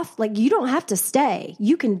off. Like, you don't have to stay.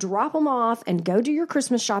 You can drop them off and go do your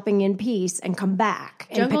Christmas shopping in peace and come back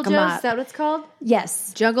and Jungle pick them Joe's, up. is that what it's called?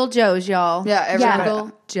 Yes. Jungle Joe's, y'all. Yeah,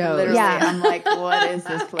 Jungle Joe's. Literally, Yeah. I'm like, what is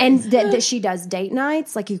this place? And that she does date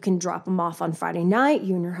nights. Like, you can drop them off on Friday night.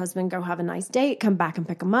 You and your husband go have a nice date, come back and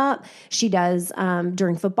pick them up. She does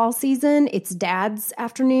during football season. It's dad's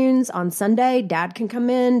afternoons on Sunday. Dad can come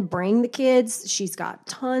in, bring the kids. She's got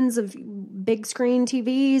tons of big screen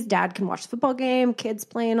TVs. Dad can watch the football game. Kids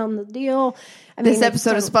playing on the deal. This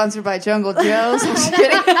episode is sponsored by Jungle Joe's. I'm just kidding.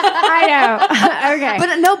 I know.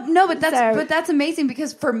 Okay. But that's amazing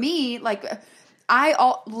because for me, like, I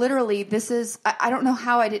don't know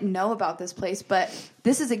how I didn't know about this place, but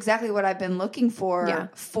this is exactly what I've been looking for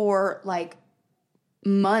for like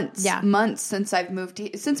months since I've moved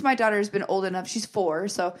since my daughter's been old enough. She's 4,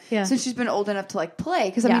 so since she's been old enough to like play,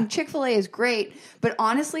 because I mean Chick-fil-A is great, but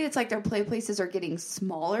honestly it's like their play places are getting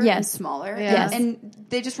smaller and smaller, and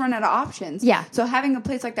they just run out of options. So having a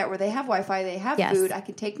place like that where they have Wi-Fi, they have food, I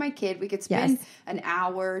can take my kid, we could spend an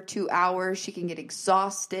hour, 2 hours, she can get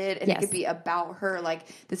exhausted, and it could be about her, like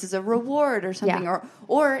this is a reward or something,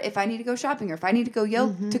 or if I need to go shopping, or if I need to go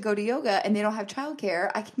to go to yoga and they don't have childcare,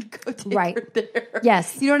 I can go take her there.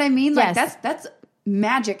 Yes. You know what I mean? Like that's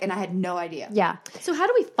magic, and I had no idea. Yeah. So how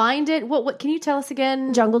do we find it? What can you tell us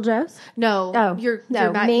again? Jungle Joe's? No. Oh, Your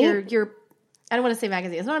I don't want to say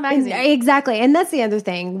magazine. It's not a magazine. Exactly. And that's the other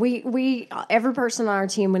thing. We every person on our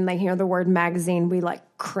team, when they hear the word magazine, we like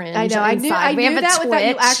cringe. I know. I knew that without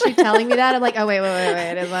you actually telling me that. I'm like, oh wait.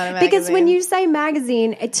 It's not a magazine. Because when you say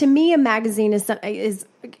magazine, to me, a magazine is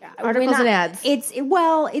articles and ads. It's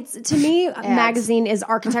to me, a magazine is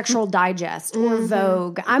Architectural Digest or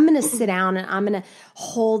Vogue. I'm going to sit down and I'm going to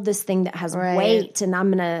hold this thing that has weight, and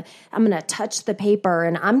I'm going to touch the paper,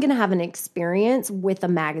 and I'm going to have an experience with a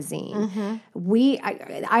magazine.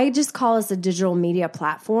 I just call us a digital media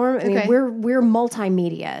platform. I mean, we're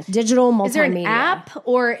multimedia, digital multimedia. Is there an app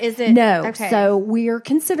or is it no? Okay. So we are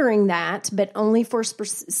considering that, but only for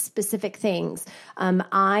specific things.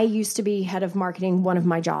 I used to be head of marketing. One of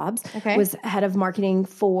my jobs was head of marketing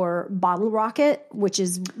for Bottle Rocket, which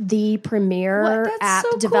is the premier app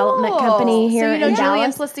development company here in Julian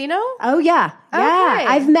Dallas. Placino? Oh yeah. Okay.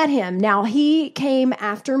 I've met him. Now he came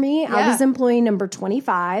after me. I was employee number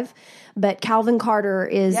 25, but Calvin Carter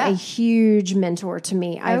is a huge mentor to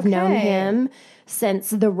me. I've known him since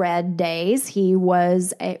the Red days. He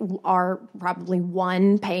was our probably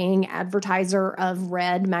one paying advertiser of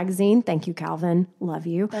Red magazine. Thank you, Calvin. Love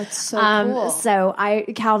you. That's so cool. So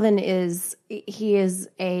Calvin is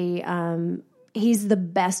he's the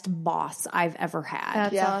best boss I've ever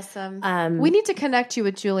had. That's awesome. We need to connect you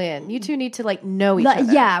with Julian. You two need to like know each other.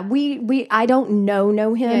 Yeah, I don't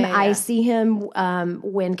know him. Yeah. I see him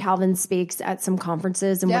when Calvin speaks at some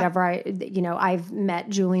conferences and whatever. I've met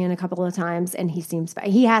Julian a couple of times, and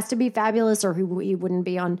he has to be fabulous, or he wouldn't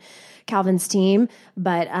be on Calvin's team.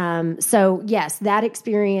 But so yes, that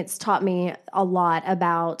experience taught me a lot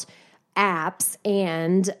about apps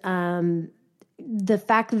and the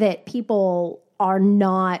fact that people are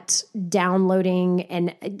not downloading,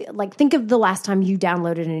 and like, think of the last time you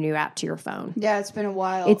downloaded a new app to your phone. Yeah, it's been a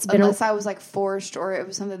while. Unless I was like forced, or it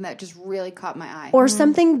was something that just really caught my eye. Or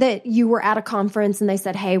something that you were at a conference and they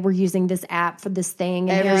said, hey, we're using this app for this thing.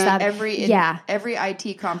 And every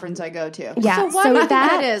IT conference I go to. Yeah. So why do you think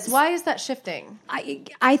that is? Why is that shifting?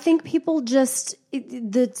 I think people just,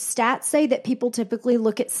 the stats say that people typically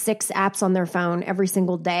look at 6 apps on their phone every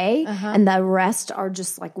single day, and the rest are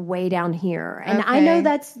just like way down here. And I know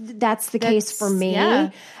that's the case for me.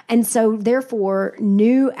 Yeah. And so therefore,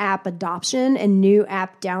 new app adoption and new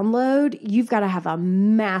app download, you've got to have a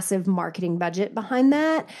massive marketing budget behind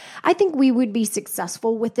that. I think we would be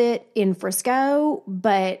successful with it in Frisco,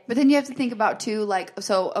 but then you have to think about too, like,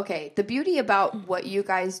 so, okay, the beauty about what you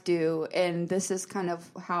guys do, and this is kind of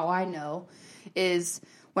how I know, is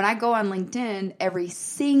when I go on LinkedIn every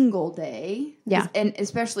single day, and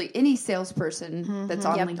especially any salesperson that's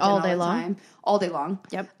on LinkedIn all day long.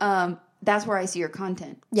 Yep. that's where I see your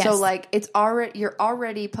content. Yes. So like you're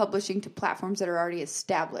already publishing to platforms that are already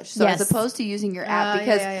established. So Yes. as opposed to using your app,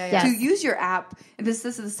 because Yes. to use your app, and this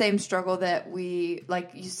is the same struggle that we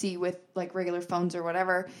like you see with like regular phones or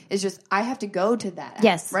whatever, is just I have to go to that app.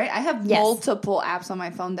 Yes. Right? I have multiple apps on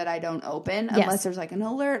my phone that I don't open unless there's like an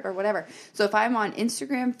alert or whatever. So if I'm on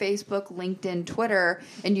Instagram, Facebook, LinkedIn, Twitter,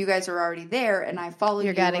 and you guys are already there and I follow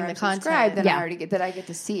you getting or the I'm content. subscribed, then I get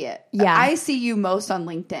to see it. Yeah. I see you most on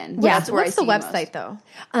LinkedIn. Yeah. That's where What's I the see you website most. though?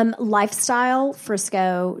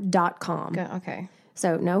 lifestylefrisco.com. Okay.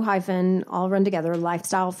 So no hyphen, all run together,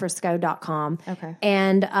 lifestylefrisco.com. Okay.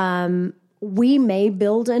 And we may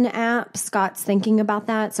build an app. Scott's thinking about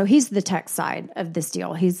that. So he's the tech side of this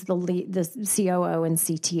deal. He's the COO and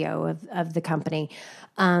CTO of the company.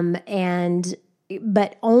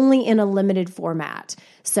 But only in a limited format.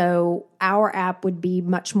 So our app would be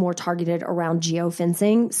much more targeted around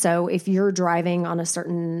geofencing. So if you're driving on a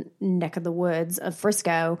certain neck of the woods of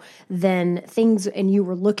Frisco, then and you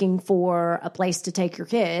were looking for a place to take your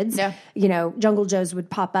kids, Jungle Joe's would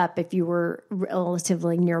pop up if you were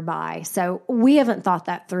relatively nearby. So we haven't thought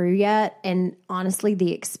that through yet. And honestly,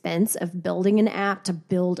 the expense of building an app to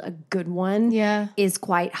build a good one is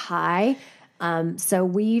quite high. So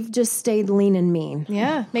we've just stayed lean and mean.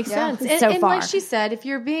 Yeah, makes sense. So And far. like she said, if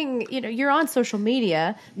you're being, you're on social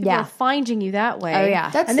media, people are finding you that way. Oh,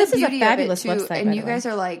 yeah. That's and the this is a beauty of it, fabulous too. website. And by you the way. guys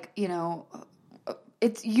are like, you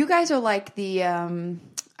guys are like the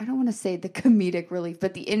I don't want to say the comedic relief,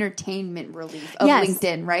 but the entertainment relief of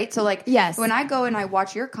LinkedIn, right? So like when I go and I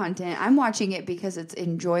watch your content, I'm watching it because it's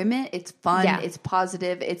enjoyment, it's fun, it's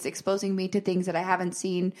positive, it's exposing me to things that I haven't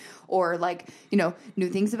seen or like, new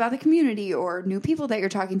things about the community or new people that you're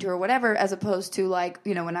talking to or whatever, as opposed to like,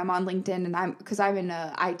 when I'm on LinkedIn and because I'm in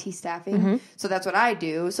IT staffing, so that's what I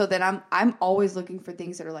do. So then I'm always looking for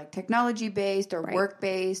things that are like technology based or work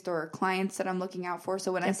based or clients that I'm looking out for.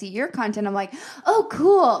 So when I see your content, I'm like, oh,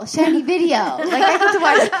 cool. Shiny video. Like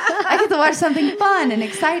I get to watch something fun and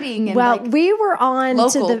exciting. And we were on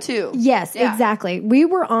local too. Yes, exactly. We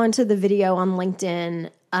were on to the video on LinkedIn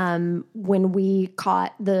when we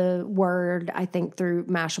caught the word, I think through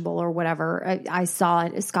Mashable or whatever. I saw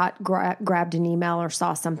it. Scott grabbed an email or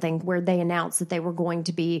saw something where they announced that they were going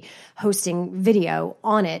to be hosting video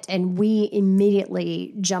on it. And we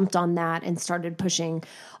immediately jumped on that and started pushing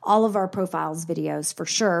all of our profiles videos for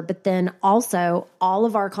sure, but then also all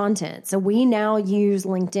of our content. So we now use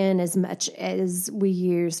LinkedIn as much as we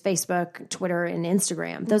use Facebook, Twitter, and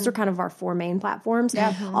Instagram. Those are kind of our four main platforms.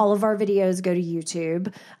 All of our videos go to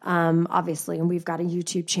YouTube, obviously, and we've got a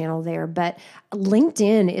YouTube channel there, but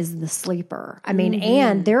LinkedIn is the sleeper. I mean,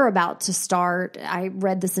 and they're about to start, I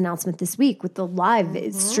read this announcement this week with the live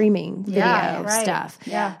streaming video stuff.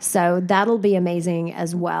 Yeah. So that'll be amazing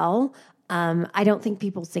as well. I don't think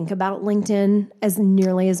people think about LinkedIn as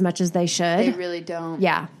nearly as much as they should. They really don't.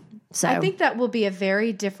 Yeah. So I think that will be a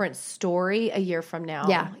very different story a year from now.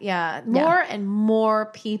 Yeah. Yeah. More and more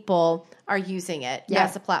people are using it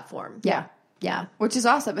as a platform. Yeah. Yeah. Which is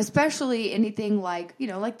awesome, especially anything like,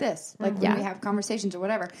 like this, like when we have conversations or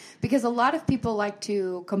whatever, because a lot of people like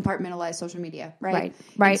to compartmentalize social media, right?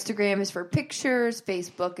 Right. Instagram is for pictures,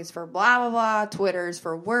 Facebook is for blah, blah, blah, Twitter is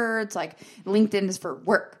for words, like LinkedIn is for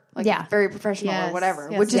work. Like very professional or whatever,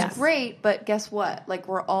 which is great. But guess what? Like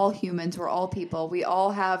we're all humans. We're all people. We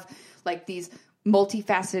all have like these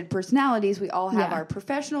multifaceted personalities. We all have our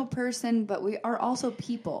professional person, but we are also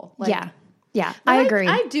people. Like, yeah, I agree.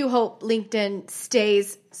 I do hope LinkedIn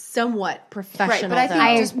stays somewhat professional. Right, but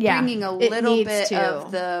I think just bringing a little bit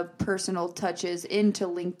of the personal touches into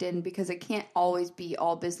LinkedIn, because it can't always be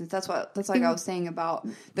all business. That's like I was saying about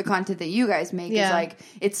the content that you guys make. Is like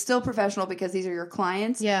it's still professional because these are your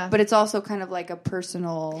clients. Yeah, but it's also kind of like a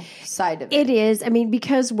personal side of it. It is. I mean,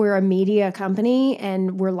 because we're a media company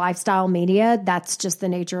and we're lifestyle media, that's just the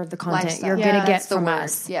nature of the content you're going to get from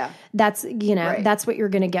us. Yeah, that's that's what you're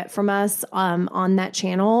going to get from us on that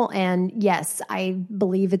channel. And yes, I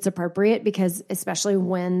believe it's appropriate because especially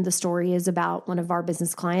when the story is about one of our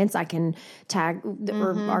business clients, I can tag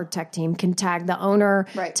or our tech team can tag the owner,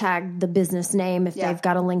 tag the business name if they've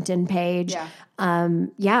got a LinkedIn page.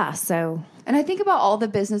 So. And I think about all the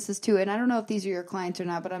businesses too, and I don't know if these are your clients or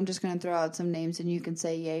not, but I'm just going to throw out some names and you can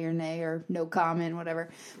say yay or nay or no comment, whatever.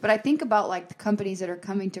 But I think about like the companies that are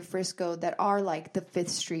coming to Frisco that are like the Fifth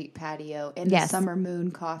Street Patio and the Summer Moon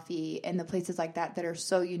Coffee and the places like that are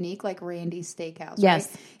so unique, like Randy's Steakhouse. Yes.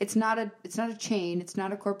 Right? It's not a chain. It's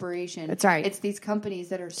not a corporation. That's right. It's these companies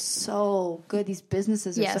that are so good. These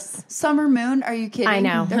businesses are Summer Moon, are you kidding? I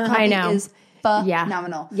know. Their coffee is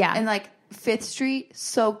phenomenal. Yeah. And like, 5th Street,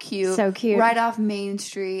 so cute. So cute. Right off Main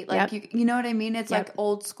Street. Like, Yep. you know what I mean? It's Yep. like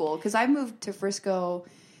old school. Because I moved to Frisco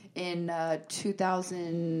in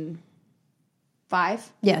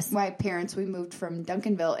 2005. Yes. My parents, we moved from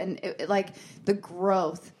Duncanville. And like the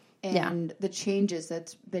growth and the changes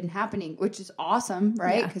that's been happening, which is awesome,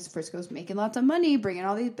 right? Because Frisco's making lots of money, bringing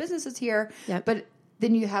all these businesses here. Yep. But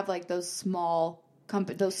then you have like those small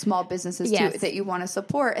businesses Yes. too, that you want to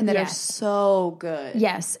support and that are so good.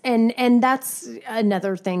 Yes. And that's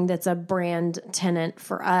another thing that's a brand tenant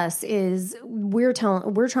for us is we're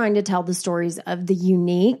trying to tell the stories of the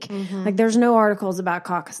unique. Like there's no articles about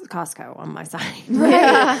Costco on my site. or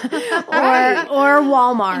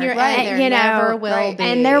Walmart. And there never will be.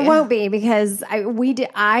 And there won't be because I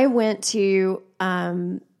went to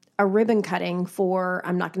a ribbon cutting for,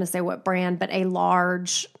 I'm not going to say what brand, but a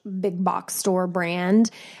large big box store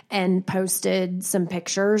brand, and posted some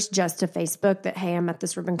pictures just to Facebook that, hey, I'm at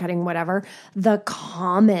this ribbon cutting, whatever. The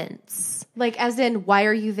comments. Like, as in, why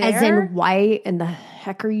are you there? As in, why in the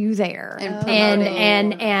heck are you there?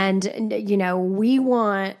 And you know,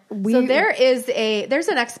 so there's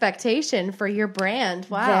an expectation for your brand.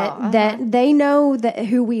 Wow. That they know that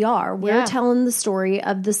who we are. We're telling the story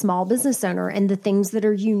of the small business owner and the things that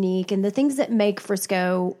are unique and the things that make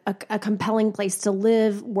Frisco a compelling place to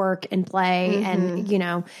live, work, and play. And, you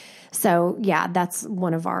know, so yeah, that's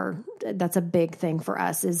a big thing for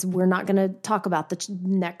us is we're not going to talk about the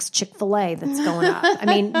next Chick-fil-A that's going up. I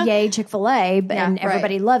mean, yay, Chick-fil-A, and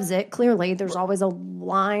everybody loves it. Clearly, there's always a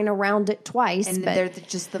line around it twice. And they're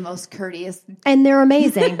just the most courteous. And they're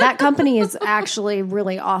amazing. That company is actually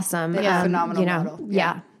really awesome. Phenomenal model.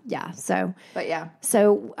 Yeah. So,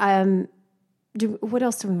 what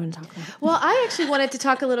else do we want to talk about? Well, I actually wanted to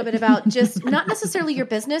talk a little bit about just not necessarily your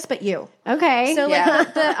business, but you. Okay. So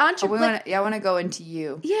like the entrepreneur. I want to go into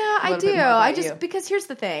you. Yeah, I do. Because here's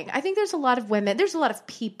the thing. I think there's a lot of women, there's a lot of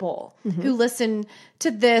people who listen to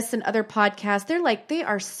this and other podcasts. They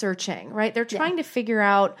are searching, right? They're trying to figure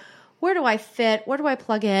out, where do I fit? Where do I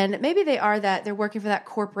plug in? Maybe they're working for that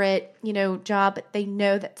corporate, job, but they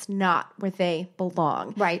know that's not where they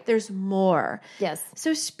belong. Right. There's more. Yes.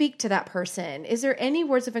 So speak to that person. Is there any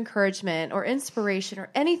words of encouragement or inspiration or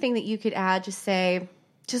anything that you could add? Just say,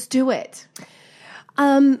 just do it.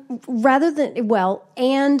 Rather than,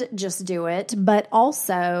 and just do it, but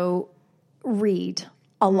also read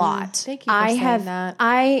a lot. Thank you for saying that.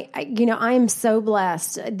 I am so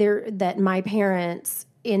blessed that my parents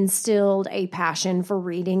instilled a passion for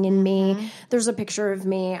reading in me. There's a picture of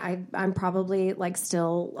me. I'm probably like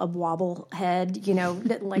still a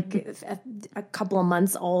wobblehead, like a couple of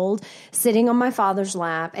months old, sitting on my father's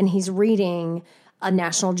lap, and he's reading a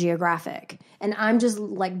National Geographic. And I'm just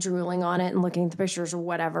like drooling on it and looking at the pictures or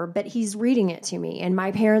whatever, but he's reading it to me. And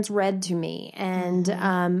my parents read to me.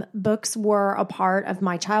 And books were a part of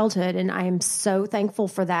my childhood, and I am so thankful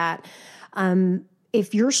for that.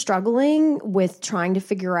 If you're struggling with trying to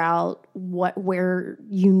figure out where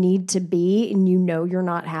you need to be and you're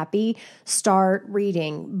not happy, start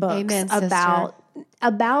reading books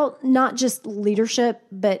about not just leadership,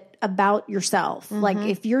 but about yourself. Like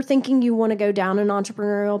if you're thinking you want to go down an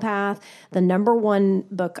entrepreneurial path, the number one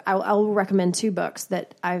book, I'll recommend 2 books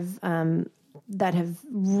that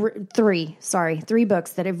three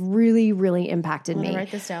books that have really, really impacted me.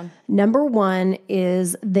 Write this down. Number 1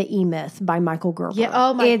 is The E-Myth by Michael Gerber. Yeah.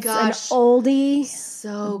 Oh my gosh. It's an oldie.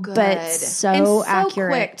 So good. But so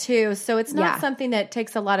accurate. Quick too. So it's not something that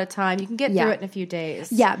takes a lot of time. You can get through it in a few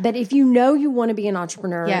days. Yeah. But if you want to be an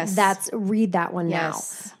entrepreneur, read that one now.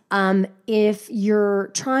 If you're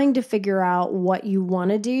trying to figure out what you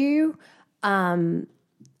want to do, oh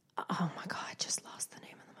my God, I just lost the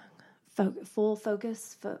name of the book. Full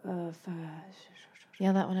Focus.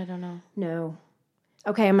 Yeah, that one I don't know. No.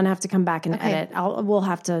 Okay, I'm going to have to come back and edit. We'll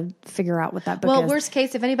have to figure out what that book is. Well, worst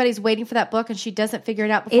case, if anybody's waiting for that book and she doesn't figure it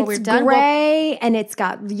out before we're done. It's gray, and it's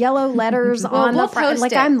got yellow letters on the front.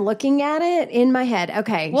 Like, I'm looking at it in my head.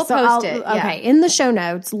 Okay. We'll post it. Yeah. Okay, in the show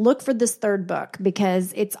notes, look for this 3rd book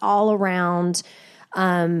because it's all around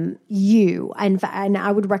you. And I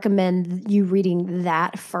would recommend you reading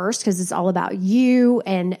that first because it's all about you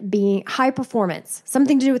and being high performance,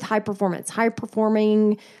 something to do with high performance, high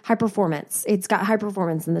performance. It's got high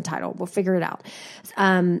performance in the title. We'll figure it out.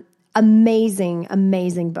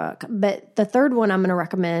 Amazing book. But the 3rd one I'm going to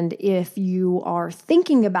recommend if you are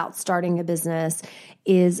thinking about starting a business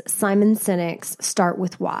is Simon Sinek's Start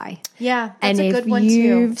With Why. Yeah, and that's a good one if too.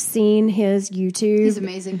 you've seen his YouTube He's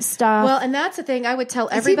amazing. stuff. Well, and that's the thing I would tell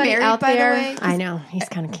Is he everybody married, out by the there. way? I know, he's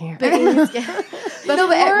kind of cute. No,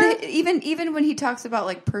 but even when he talks about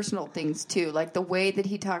like personal things too, like the way that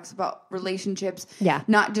he talks about relationships, Yeah.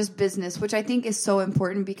 not just business, which I think is so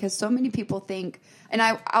important because so many people think, and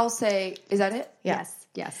I'll say, is that it? Yes.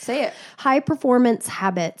 Say it. High Performance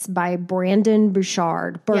Habits by Brandon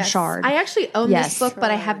Burchard. Yes. I actually own Yes. this book,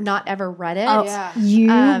 but I have not ever read it. Yeah. You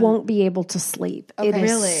won't be able to sleep. It is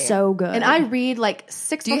Really? so good. And I read like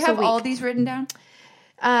 6 Do you books have a week. all these written down?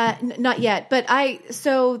 Not yet, but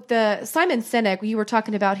so the Simon Sinek, you were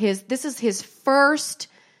talking about this is his first,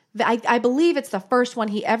 I believe it's the first one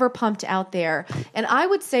he ever pumped out there. And I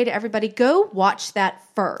would say to everybody, go watch that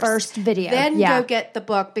first video. Then Yeah. go get the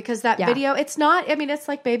book because that Yeah. video, it's not, I mean, it's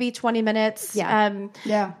like maybe 20 minutes. Yeah.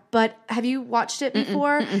 Yeah. But have you watched it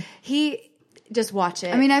before? Just watch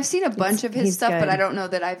it. I mean, I've seen a bunch of his he's stuff, good. but I don't know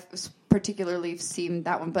that I've particularly seen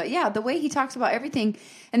that one. But yeah, the way he talks about everything,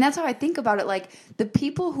 and that's how I think about it. Like the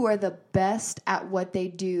people who are the best at what they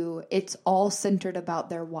do, it's all centered about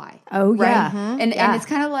their why. Oh, right? yeah. And Yeah. it's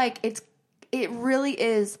kind of like it really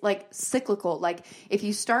is like cyclical. Like if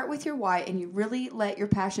you start with your why and you really let your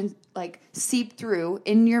passion like seep through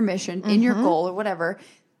in your mission, in your goal or whatever,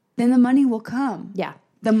 then the money will come. Yeah.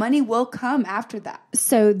 The money will come after that.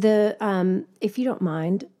 So if you don't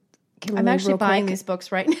mind, Kimberly, I'm actually real buying quick. these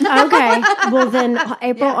books right now. Okay. Well, then,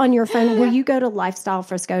 April, on your phone, will you go to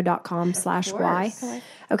lifestylefrisco.com/why?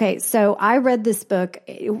 Okay. So I read this book,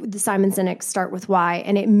 the Simon Sinek Start With Why,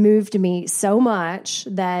 and it moved me so much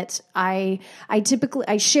that I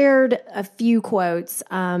shared a few quotes.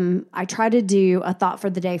 I try to do a Thought for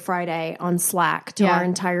the Day Friday on Slack to our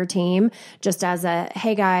entire team, just as a,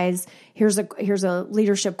 hey guys, here's a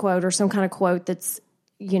leadership quote or some kind of quote that's,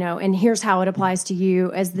 and here's how it applies to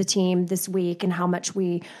you as the team this week and how much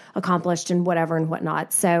we accomplished and whatever and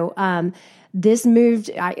whatnot. So, this moved,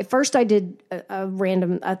 at first I did a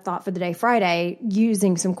random Thought for the Day Friday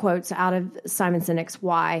using some quotes out of Simon Sinek's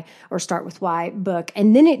Why or Start With Why book.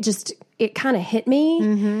 And then it kind of hit me.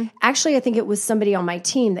 Mm-hmm. Actually, I think it was somebody on my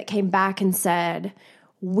team that came back and said,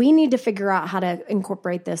 we need to figure out how to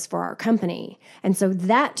incorporate this for our company. And so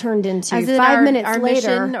that turned into 5 minutes our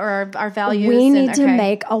later. Mission or our values. We need to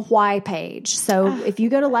make a why page. So if you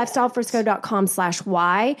go to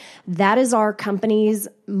lifestylefrisco.com/why, that is our company's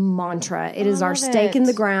mantra. It is our stake in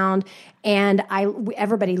the ground. And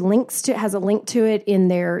everybody has a link to it in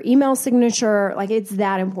their email signature. Like it's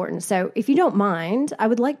that important. So if you don't mind, I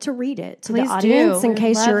would like to read it to the audience in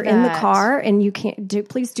case you're in the car and you can't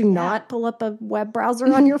please do not pull up a web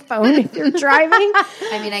browser on your phone if you're driving.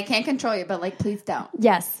 I mean, I can't control you, but like, please don't.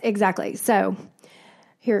 Yes, exactly. So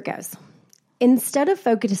here it goes. Instead of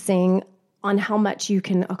focusing on how much you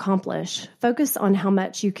can accomplish, focus on how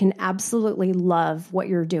much you can absolutely love what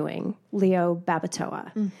you're doing. Leo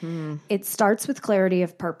Babatoa. Mm-hmm. It starts with clarity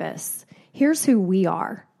of purpose. Here's who we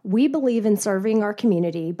are. We believe in serving our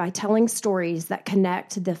community by telling stories that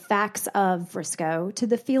connect the facts of Frisco to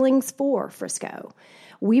the feelings for Frisco.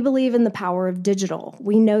 We believe in the power of digital.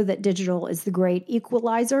 We know that digital is the great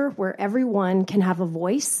equalizer where everyone can have a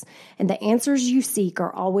voice and the answers you seek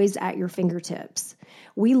are always at your fingertips.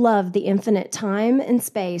 We love the infinite time and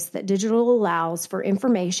space that digital allows for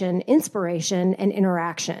information, inspiration, and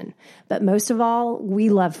interaction. But most of all, we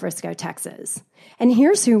love Frisco, Texas. And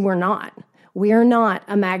here's who we're not. We are not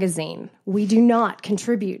a magazine. We do not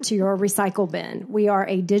contribute to your recycle bin. We are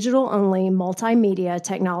a digital-only multimedia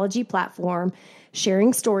technology platform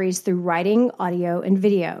sharing stories through writing, audio, and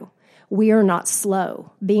video. We are not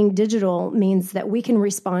slow. Being digital means that we can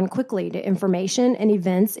respond quickly to information and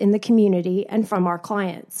events in the community and from our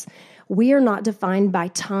clients. We are not defined by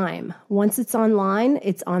time. Once it's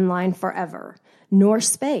online forever. Nor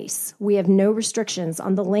space. We have no restrictions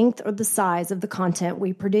on the length or the size of the content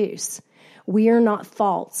we produce. We are not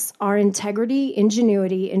false. Our integrity,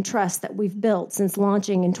 ingenuity, and trust that we've built since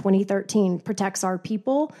launching in 2013 protects our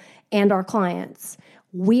people and our clients.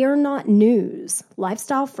 We are not news.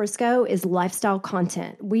 Lifestyle Frisco is lifestyle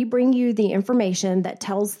content. We bring you the information that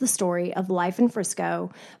tells the story of life in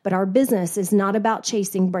Frisco, but our business is not about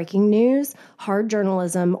chasing breaking news, hard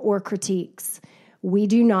journalism, or critiques. We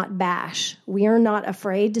do not bash. We are not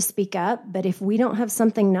afraid to speak up, but if we don't have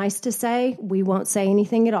something nice to say, we won't say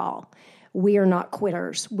anything at all. We are not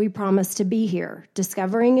quitters. We promise to be here,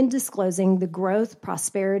 discovering and disclosing the growth,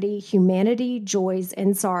 prosperity, humanity, joys,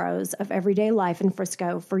 and sorrows of everyday life in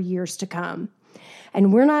Frisco for years to come.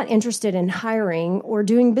 And we're not interested in hiring or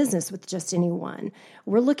doing business with just anyone.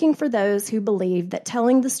 We're looking for those who believe that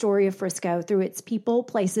telling the story of Frisco through its people,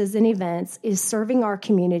 places, and events is serving our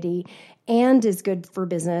community and is good for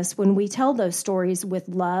business when we tell those stories with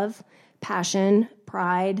love, passion,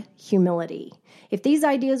 pride, humility. If these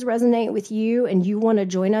ideas resonate with you and you want to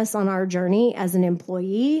join us on our journey as an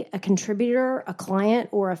employee, a contributor, a client,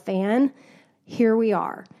 or a fan, here we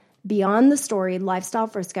are. Beyond the Story, Lifestyle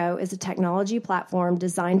Frisco is a technology platform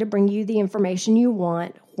designed to bring you the information you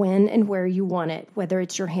want, when and where you want it, whether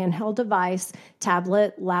it's your handheld device,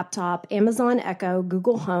 tablet, laptop, Amazon Echo,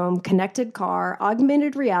 Google Home, connected car,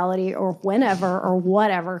 augmented reality, or whenever or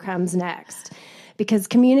whatever comes next. Because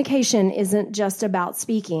communication isn't just about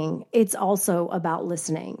speaking, it's also about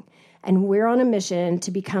listening. And we're on a mission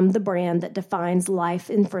to become the brand that defines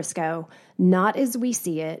life in Frisco, not as we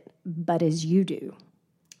see it, but as you do.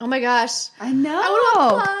 Oh my gosh. I know. I want to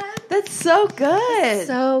applaud. That's so good.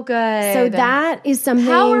 So good. So that is something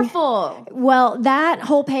powerful. Well, that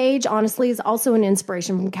whole page, honestly, is also an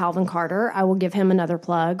inspiration from Calvin Carter. I will give him another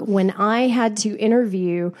plug. When I had to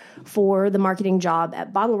interview for the marketing job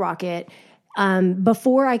at Bottle Rocket,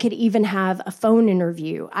 before I could even have a phone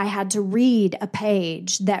interview, I had to read a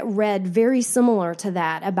page that read very similar to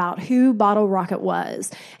that about who Bottle Rocket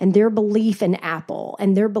was and their belief in Apple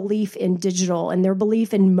and their belief in digital and their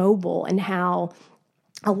belief in mobile and how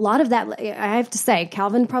a lot of that, I have to say,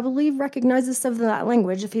 Calvin probably recognizes some of that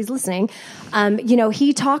language if he's listening.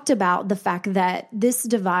 He talked about the fact that this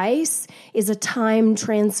device is a time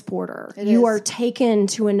transporter. You are taken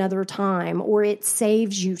to another time, or it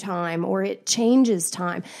saves you time, or it changes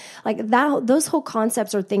time. Like that, those whole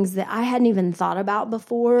concepts are things that I hadn't even thought about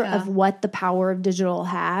before of what the power of digital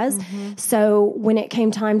has. Mm-hmm. So when it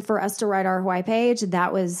came time for us to write our why page,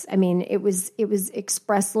 that was, it was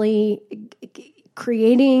expressly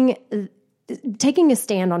taking a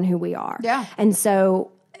stand on who we are. Yeah. And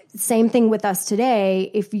so same thing with us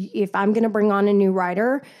today. If I'm going to bring on a new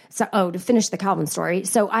writer, to finish the Calvin story.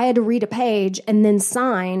 So I had to read a page and then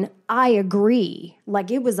sign, I agree.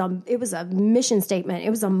 Like it was a mission statement. It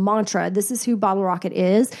was a mantra. This is who Bottle Rocket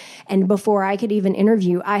is. And before I could even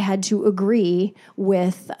interview, I had to agree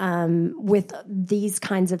with these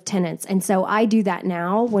kinds of tenets. And so I do that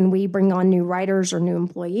now when we bring on new writers or new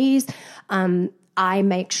employees. I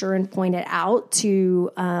make sure and point it out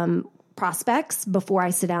to prospects before I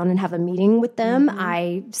sit down and have a meeting with them. Mm-hmm.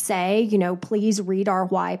 I say, please read our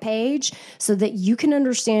why page so that you can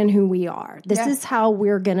understand who we are. This is how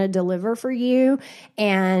we're going to deliver for you.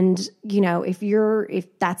 And,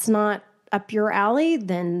 if that's not up your alley,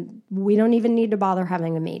 then we don't even need to bother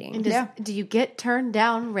having a meeting. And do you get turned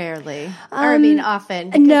down rarely? Often?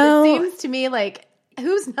 Because no. It seems to me like,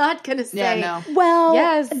 who's not going to say? Yeah, no. Well,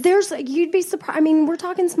 yes. You'd be surprised. We're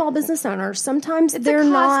talking small business owners. Sometimes it's they're a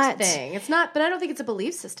cost not thing. It's not, but I don't think it's a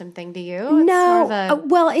belief system thing. Do you? No.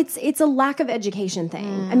 It's a lack of education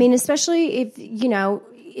thing. Especially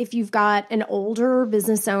if you've got an older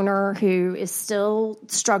business owner who is still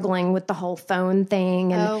struggling with the whole phone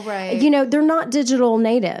thing, and they're not digital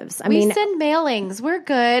natives. We send mailings. We're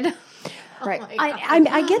good. Right.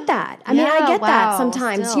 I get that. I get that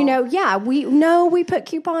sometimes. Still. We put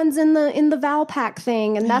coupons in the Valpak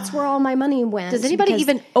thing, and that's where all my money went. Does anybody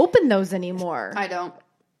even open those anymore? I don't.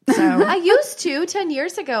 So I used to 10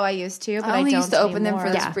 years ago. But I only don't used to open anymore.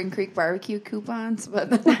 them for the Spring Creek barbecue coupons.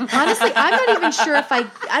 But honestly, I'm not even sure if I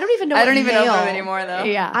don't even know. I don't even open them anymore though.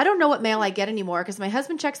 Yeah, I don't know what mail I get anymore because my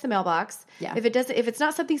husband checks the mailbox. Yeah. If it's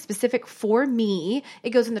not something specific for me, it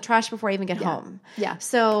goes in the trash before I even get home. Yeah.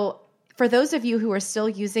 So for those of you who are still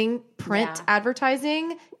using print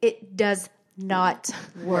advertising, it does not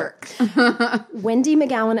work. Wendy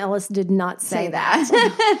McGowan Ellis did not say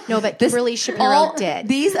that. No, but Kimberly Shapiro did.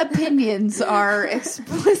 These opinions are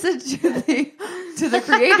explicit to the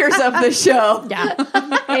creators of the show. Yeah.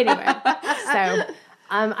 Anyway, so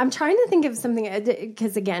I'm trying to think of something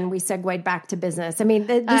because again we segued back to business.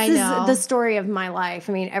 This is the story of my life.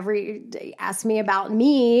 Ask me about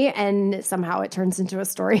me, and somehow it turns into a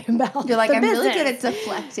story about. You're like, I'm business. really good at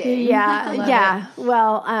deflecting. Yeah.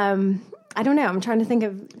 Well, I don't know. I'm trying to think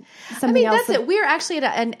of something else. That's it. We're actually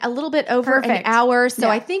at a little bit over an hour, so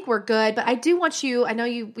I think we're good. But I do want you. I know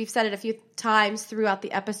we've said it a few times throughout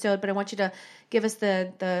the episode, but I want you to give us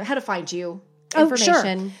the how to find you.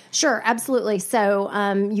 Information. Sure, absolutely. So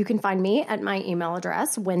you can find me at my email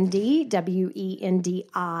address, Wendi, WENDI,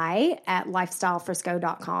 at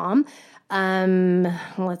lifestylefrisco.com.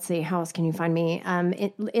 Let's see, how else can you find me?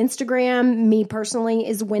 Instagram, me personally,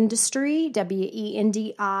 is Wendistry,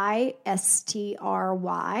 WENDISTRY.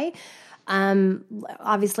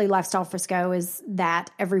 Obviously, Lifestyle Frisco is that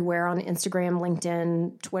everywhere on Instagram,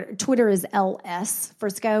 LinkedIn, Twitter. Twitter is LS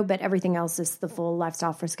Frisco, but everything else is the full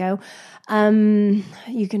Lifestyle Frisco. You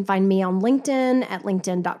can find me on LinkedIn at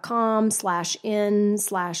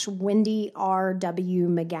linkedin.com/n/Wendy R.W.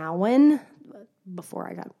 McGowan before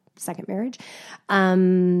I got second marriage.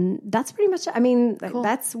 That's pretty much,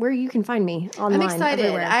 that's where you can find me online. I'm excited.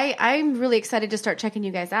 Everywhere. I'm really excited to start checking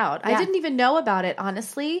you guys out. Yeah. I didn't even know about it,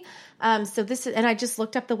 honestly. So this is, and I just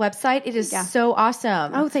looked up the website. It is so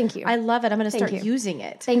awesome. Oh, thank you. I love it. I'm going to start you. using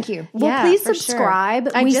it. Thank you. Well, Yeah, please for subscribe.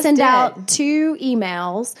 sure. I We just send did. out 2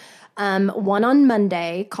 emails. One on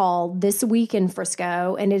Monday called This Week in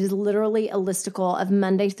Frisco, and it is literally a listicle of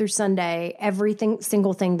Monday through Sunday,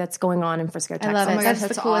 single thing that's going on in Frisco, Texas. I love it. Oh my gosh, That's the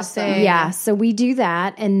that's coolest awesome. thing. Yeah, so we do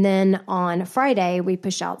that, and then on Friday we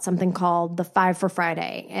push out something called the 5 for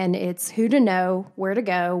Friday, and it's who to know, where to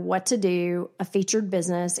go, what to do, a featured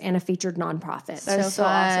business, and a featured nonprofit. That is so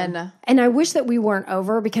awesome. And I wish that we weren't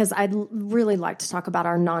over because I'd really like to talk about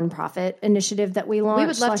our nonprofit initiative that we launched. We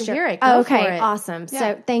would love last to year. hear it. Go Okay, for it. awesome. Yeah.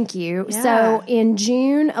 So thank you. Yeah. So in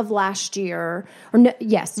June of last year,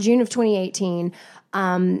 June of 2018,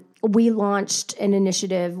 we launched an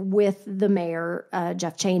initiative with the mayor,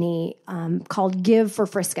 Jeff Cheney, called Give for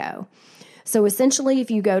Frisco. So essentially,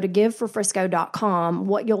 if you go to giveforfrisco.com,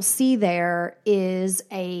 what you'll see there is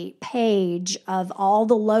a page of all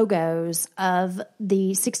the logos of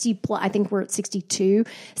the 60, I think we're at 62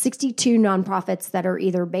 nonprofits that are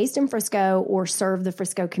either based in Frisco or serve the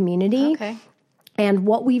Frisco community. Okay. And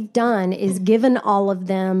what we've done is given all of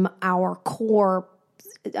them our core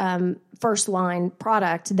first line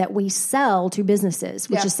product that we sell to businesses,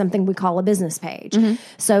 which is something we call a business page.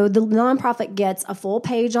 So the nonprofit gets a full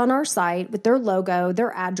page on our site with their logo,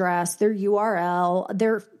 their address, their URL,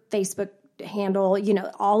 their Facebook handle,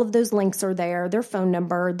 all of those links are there, their phone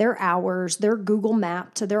number, their hours, their Google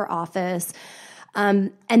map to their office.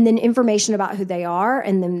 And then information about who they are,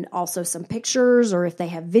 and then also some pictures, or if they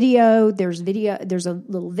have video, there's a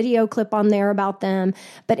little video clip on there about them.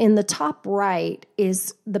 But in the top right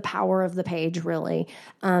is the power of the page, really.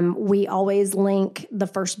 We always link the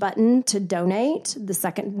first button to donate. The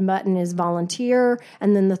second button is volunteer.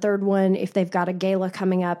 And then the third one, if they've got a gala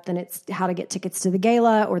coming up, then it's how to get tickets to the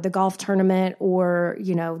gala or the golf tournament or,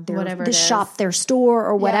 Whatever it is. shop their store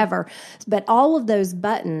or whatever. But all of those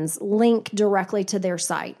buttons link directly to their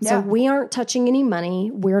site. So we aren't touching any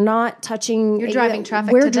money. We're not touching. You're driving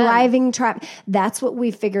traffic We're to them. driving traffic. That's what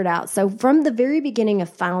we figured out. So from the very beginning of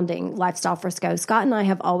founding Lifestyle Frisco, Scott and I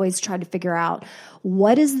have always tried to figure out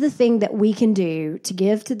what is the thing that we can do to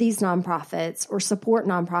give to these nonprofits or support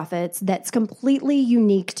nonprofits that's completely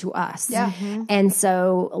unique to us. Yeah. And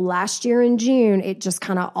so last year in June, it just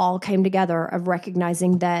kind of all came together of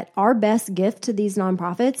recognizing that our best gift to these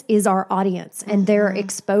nonprofits is our audience and their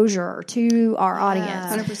exposure to our audience.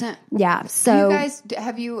 100%. Yeah. Do So you guys,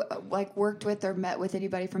 have you worked with or met with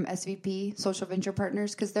anybody from SVP, Social Venture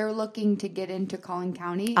Partners? Because they're looking to get into Collin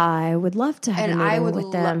County. I would love to have And a I meeting would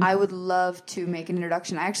with them. I would love to make an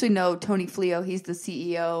introduction. I actually know Tony Fleo. He's the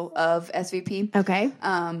CEO of SVP. Okay.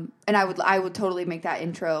 And I would totally make that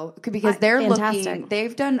intro because they're Fantastic. looking.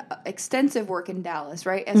 They've done extensive work in Dallas,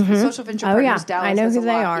 right? Social Venture Oh, Partners yeah. Dallas. I know has who a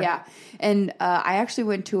they lot. are. Yeah, and I actually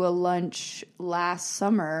went to a lunch last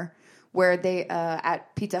summer where they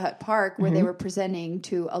at Pizza Hut Park where they were presenting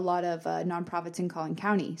to a lot of nonprofits in Collin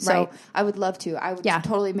County. So Right. I would love to. I would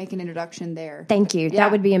totally make an introduction there. Thank you. Yeah,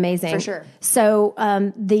 That would be amazing. for sure. So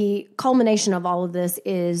the culmination of all of this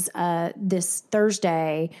is this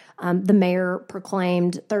Thursday, the mayor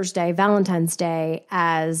proclaimed Thursday, Valentine's Day,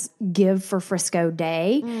 as Give for Frisco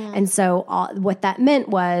Day. And so what that meant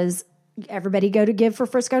was everybody go to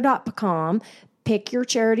giveforfrisco.com, pick your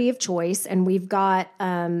charity of choice, and we've got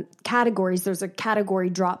categories. There's a category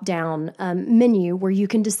drop-down menu where you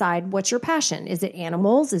can decide what's your passion. Is it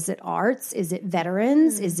animals? Is it arts? Is it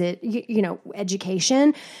veterans? Is it,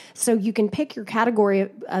 education? So you can pick your category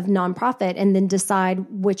of nonprofit and then decide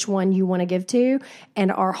which one you want to give to.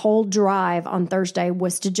 And our whole drive on Thursday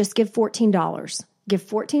was to just give $14. Give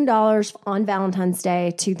 $14 on Valentine's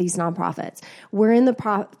Day to these nonprofits. We're in the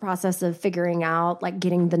process of figuring out,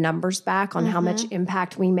 getting the numbers back on how much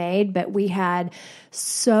impact we made, but I had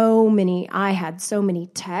so many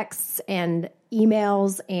texts and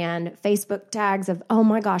emails and Facebook tags of, oh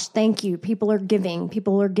my gosh, thank you. People are giving the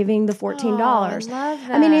 $14. Oh, I love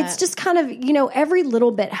I mean, that. it's just kind of, every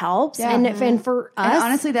little bit helps. Yeah. And for us, And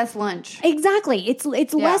honestly, that's lunch. exactly. It's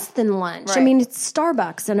less than lunch. I Right. mean, it's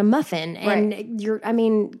Starbucks and a muffin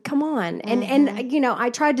and come on. And I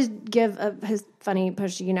tried to give funny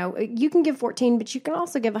push, you can give 14, but you can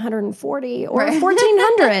also give 140 or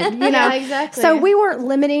 1,400, Yeah, exactly. So we weren't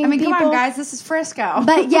limiting people. Come on, guys, this is Frisco.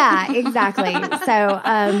 But yeah, exactly.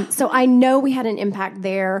 So I know we had an impact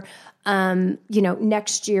there.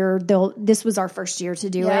 Next year this was our first year to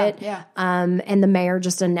do it. Yeah. And the mayor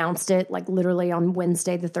just announced it like literally on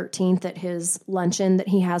Wednesday the 13th at his luncheon that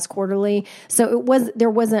he has quarterly. So there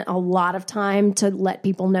wasn't a lot of time to let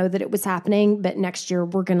people know that it was happening, but next year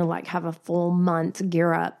we're going to like have a full month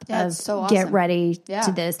gear up of so awesome. get ready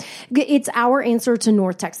to this. It's our answer to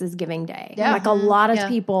North Texas Giving Day. Yeah. Like a lot of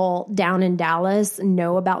people down in Dallas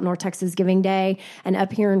know about North Texas Giving Day, and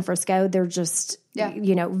up here in Frisco, they're just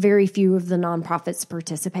very few of the nonprofits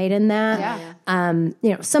participate in that. Yeah.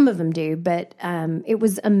 Some of them do, but it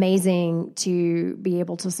was amazing to be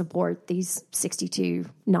able to support these 62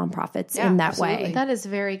 nonprofits in that way. That is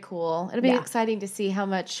very cool. It'll be exciting to see how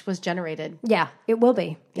much was generated. Yeah, it will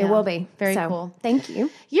be. It will be. Very cool. Thank you.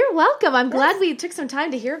 You're welcome. I'm glad we took some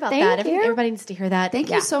time to hear about that. Thank you. Everybody needs to hear that. Thank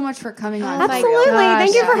you so much for coming on. Absolutely.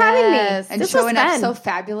 Thank you for having me. And this showing was up fun. so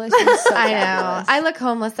fabulous. And so I know. fabulous. I look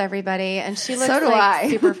homeless, everybody, and she looks So do I.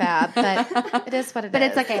 super fab, but it is what it is. But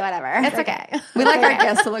it's okay, whatever. It's okay. We like our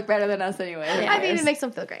guests to look better than us anyway. I mean, it makes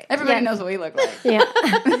them feel great. Everybody knows what we look like. Yeah.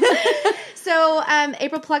 So,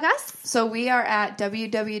 April, plug us. So we are at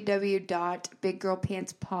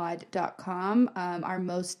www.biggirlpantspod.com. Our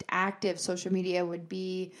most active social media would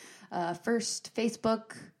be first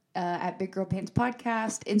Facebook at Big Girl Pants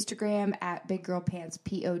Podcast, Instagram at Big Girl Pants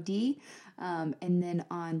POD, and then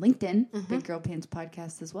on LinkedIn, Big Girl Pants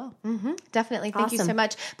Podcast as well. Definitely. Thank you Awesome. so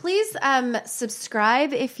much. Please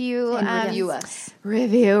subscribe if you Review us.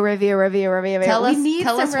 Review. Tell us, we need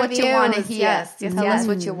tell some us what you want to reviews. hear. Yes. Tell us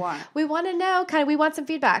what you want. We want to know, we want some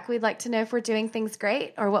feedback. We'd like to know if we're doing things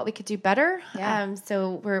great or what we could do better. Yeah.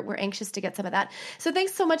 So we're anxious to get some of that. So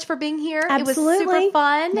thanks so much for being here. Absolutely. It was super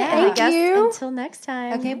fun. Yeah. And I Thank guess you. until next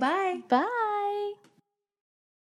time. Okay, bye. Bye.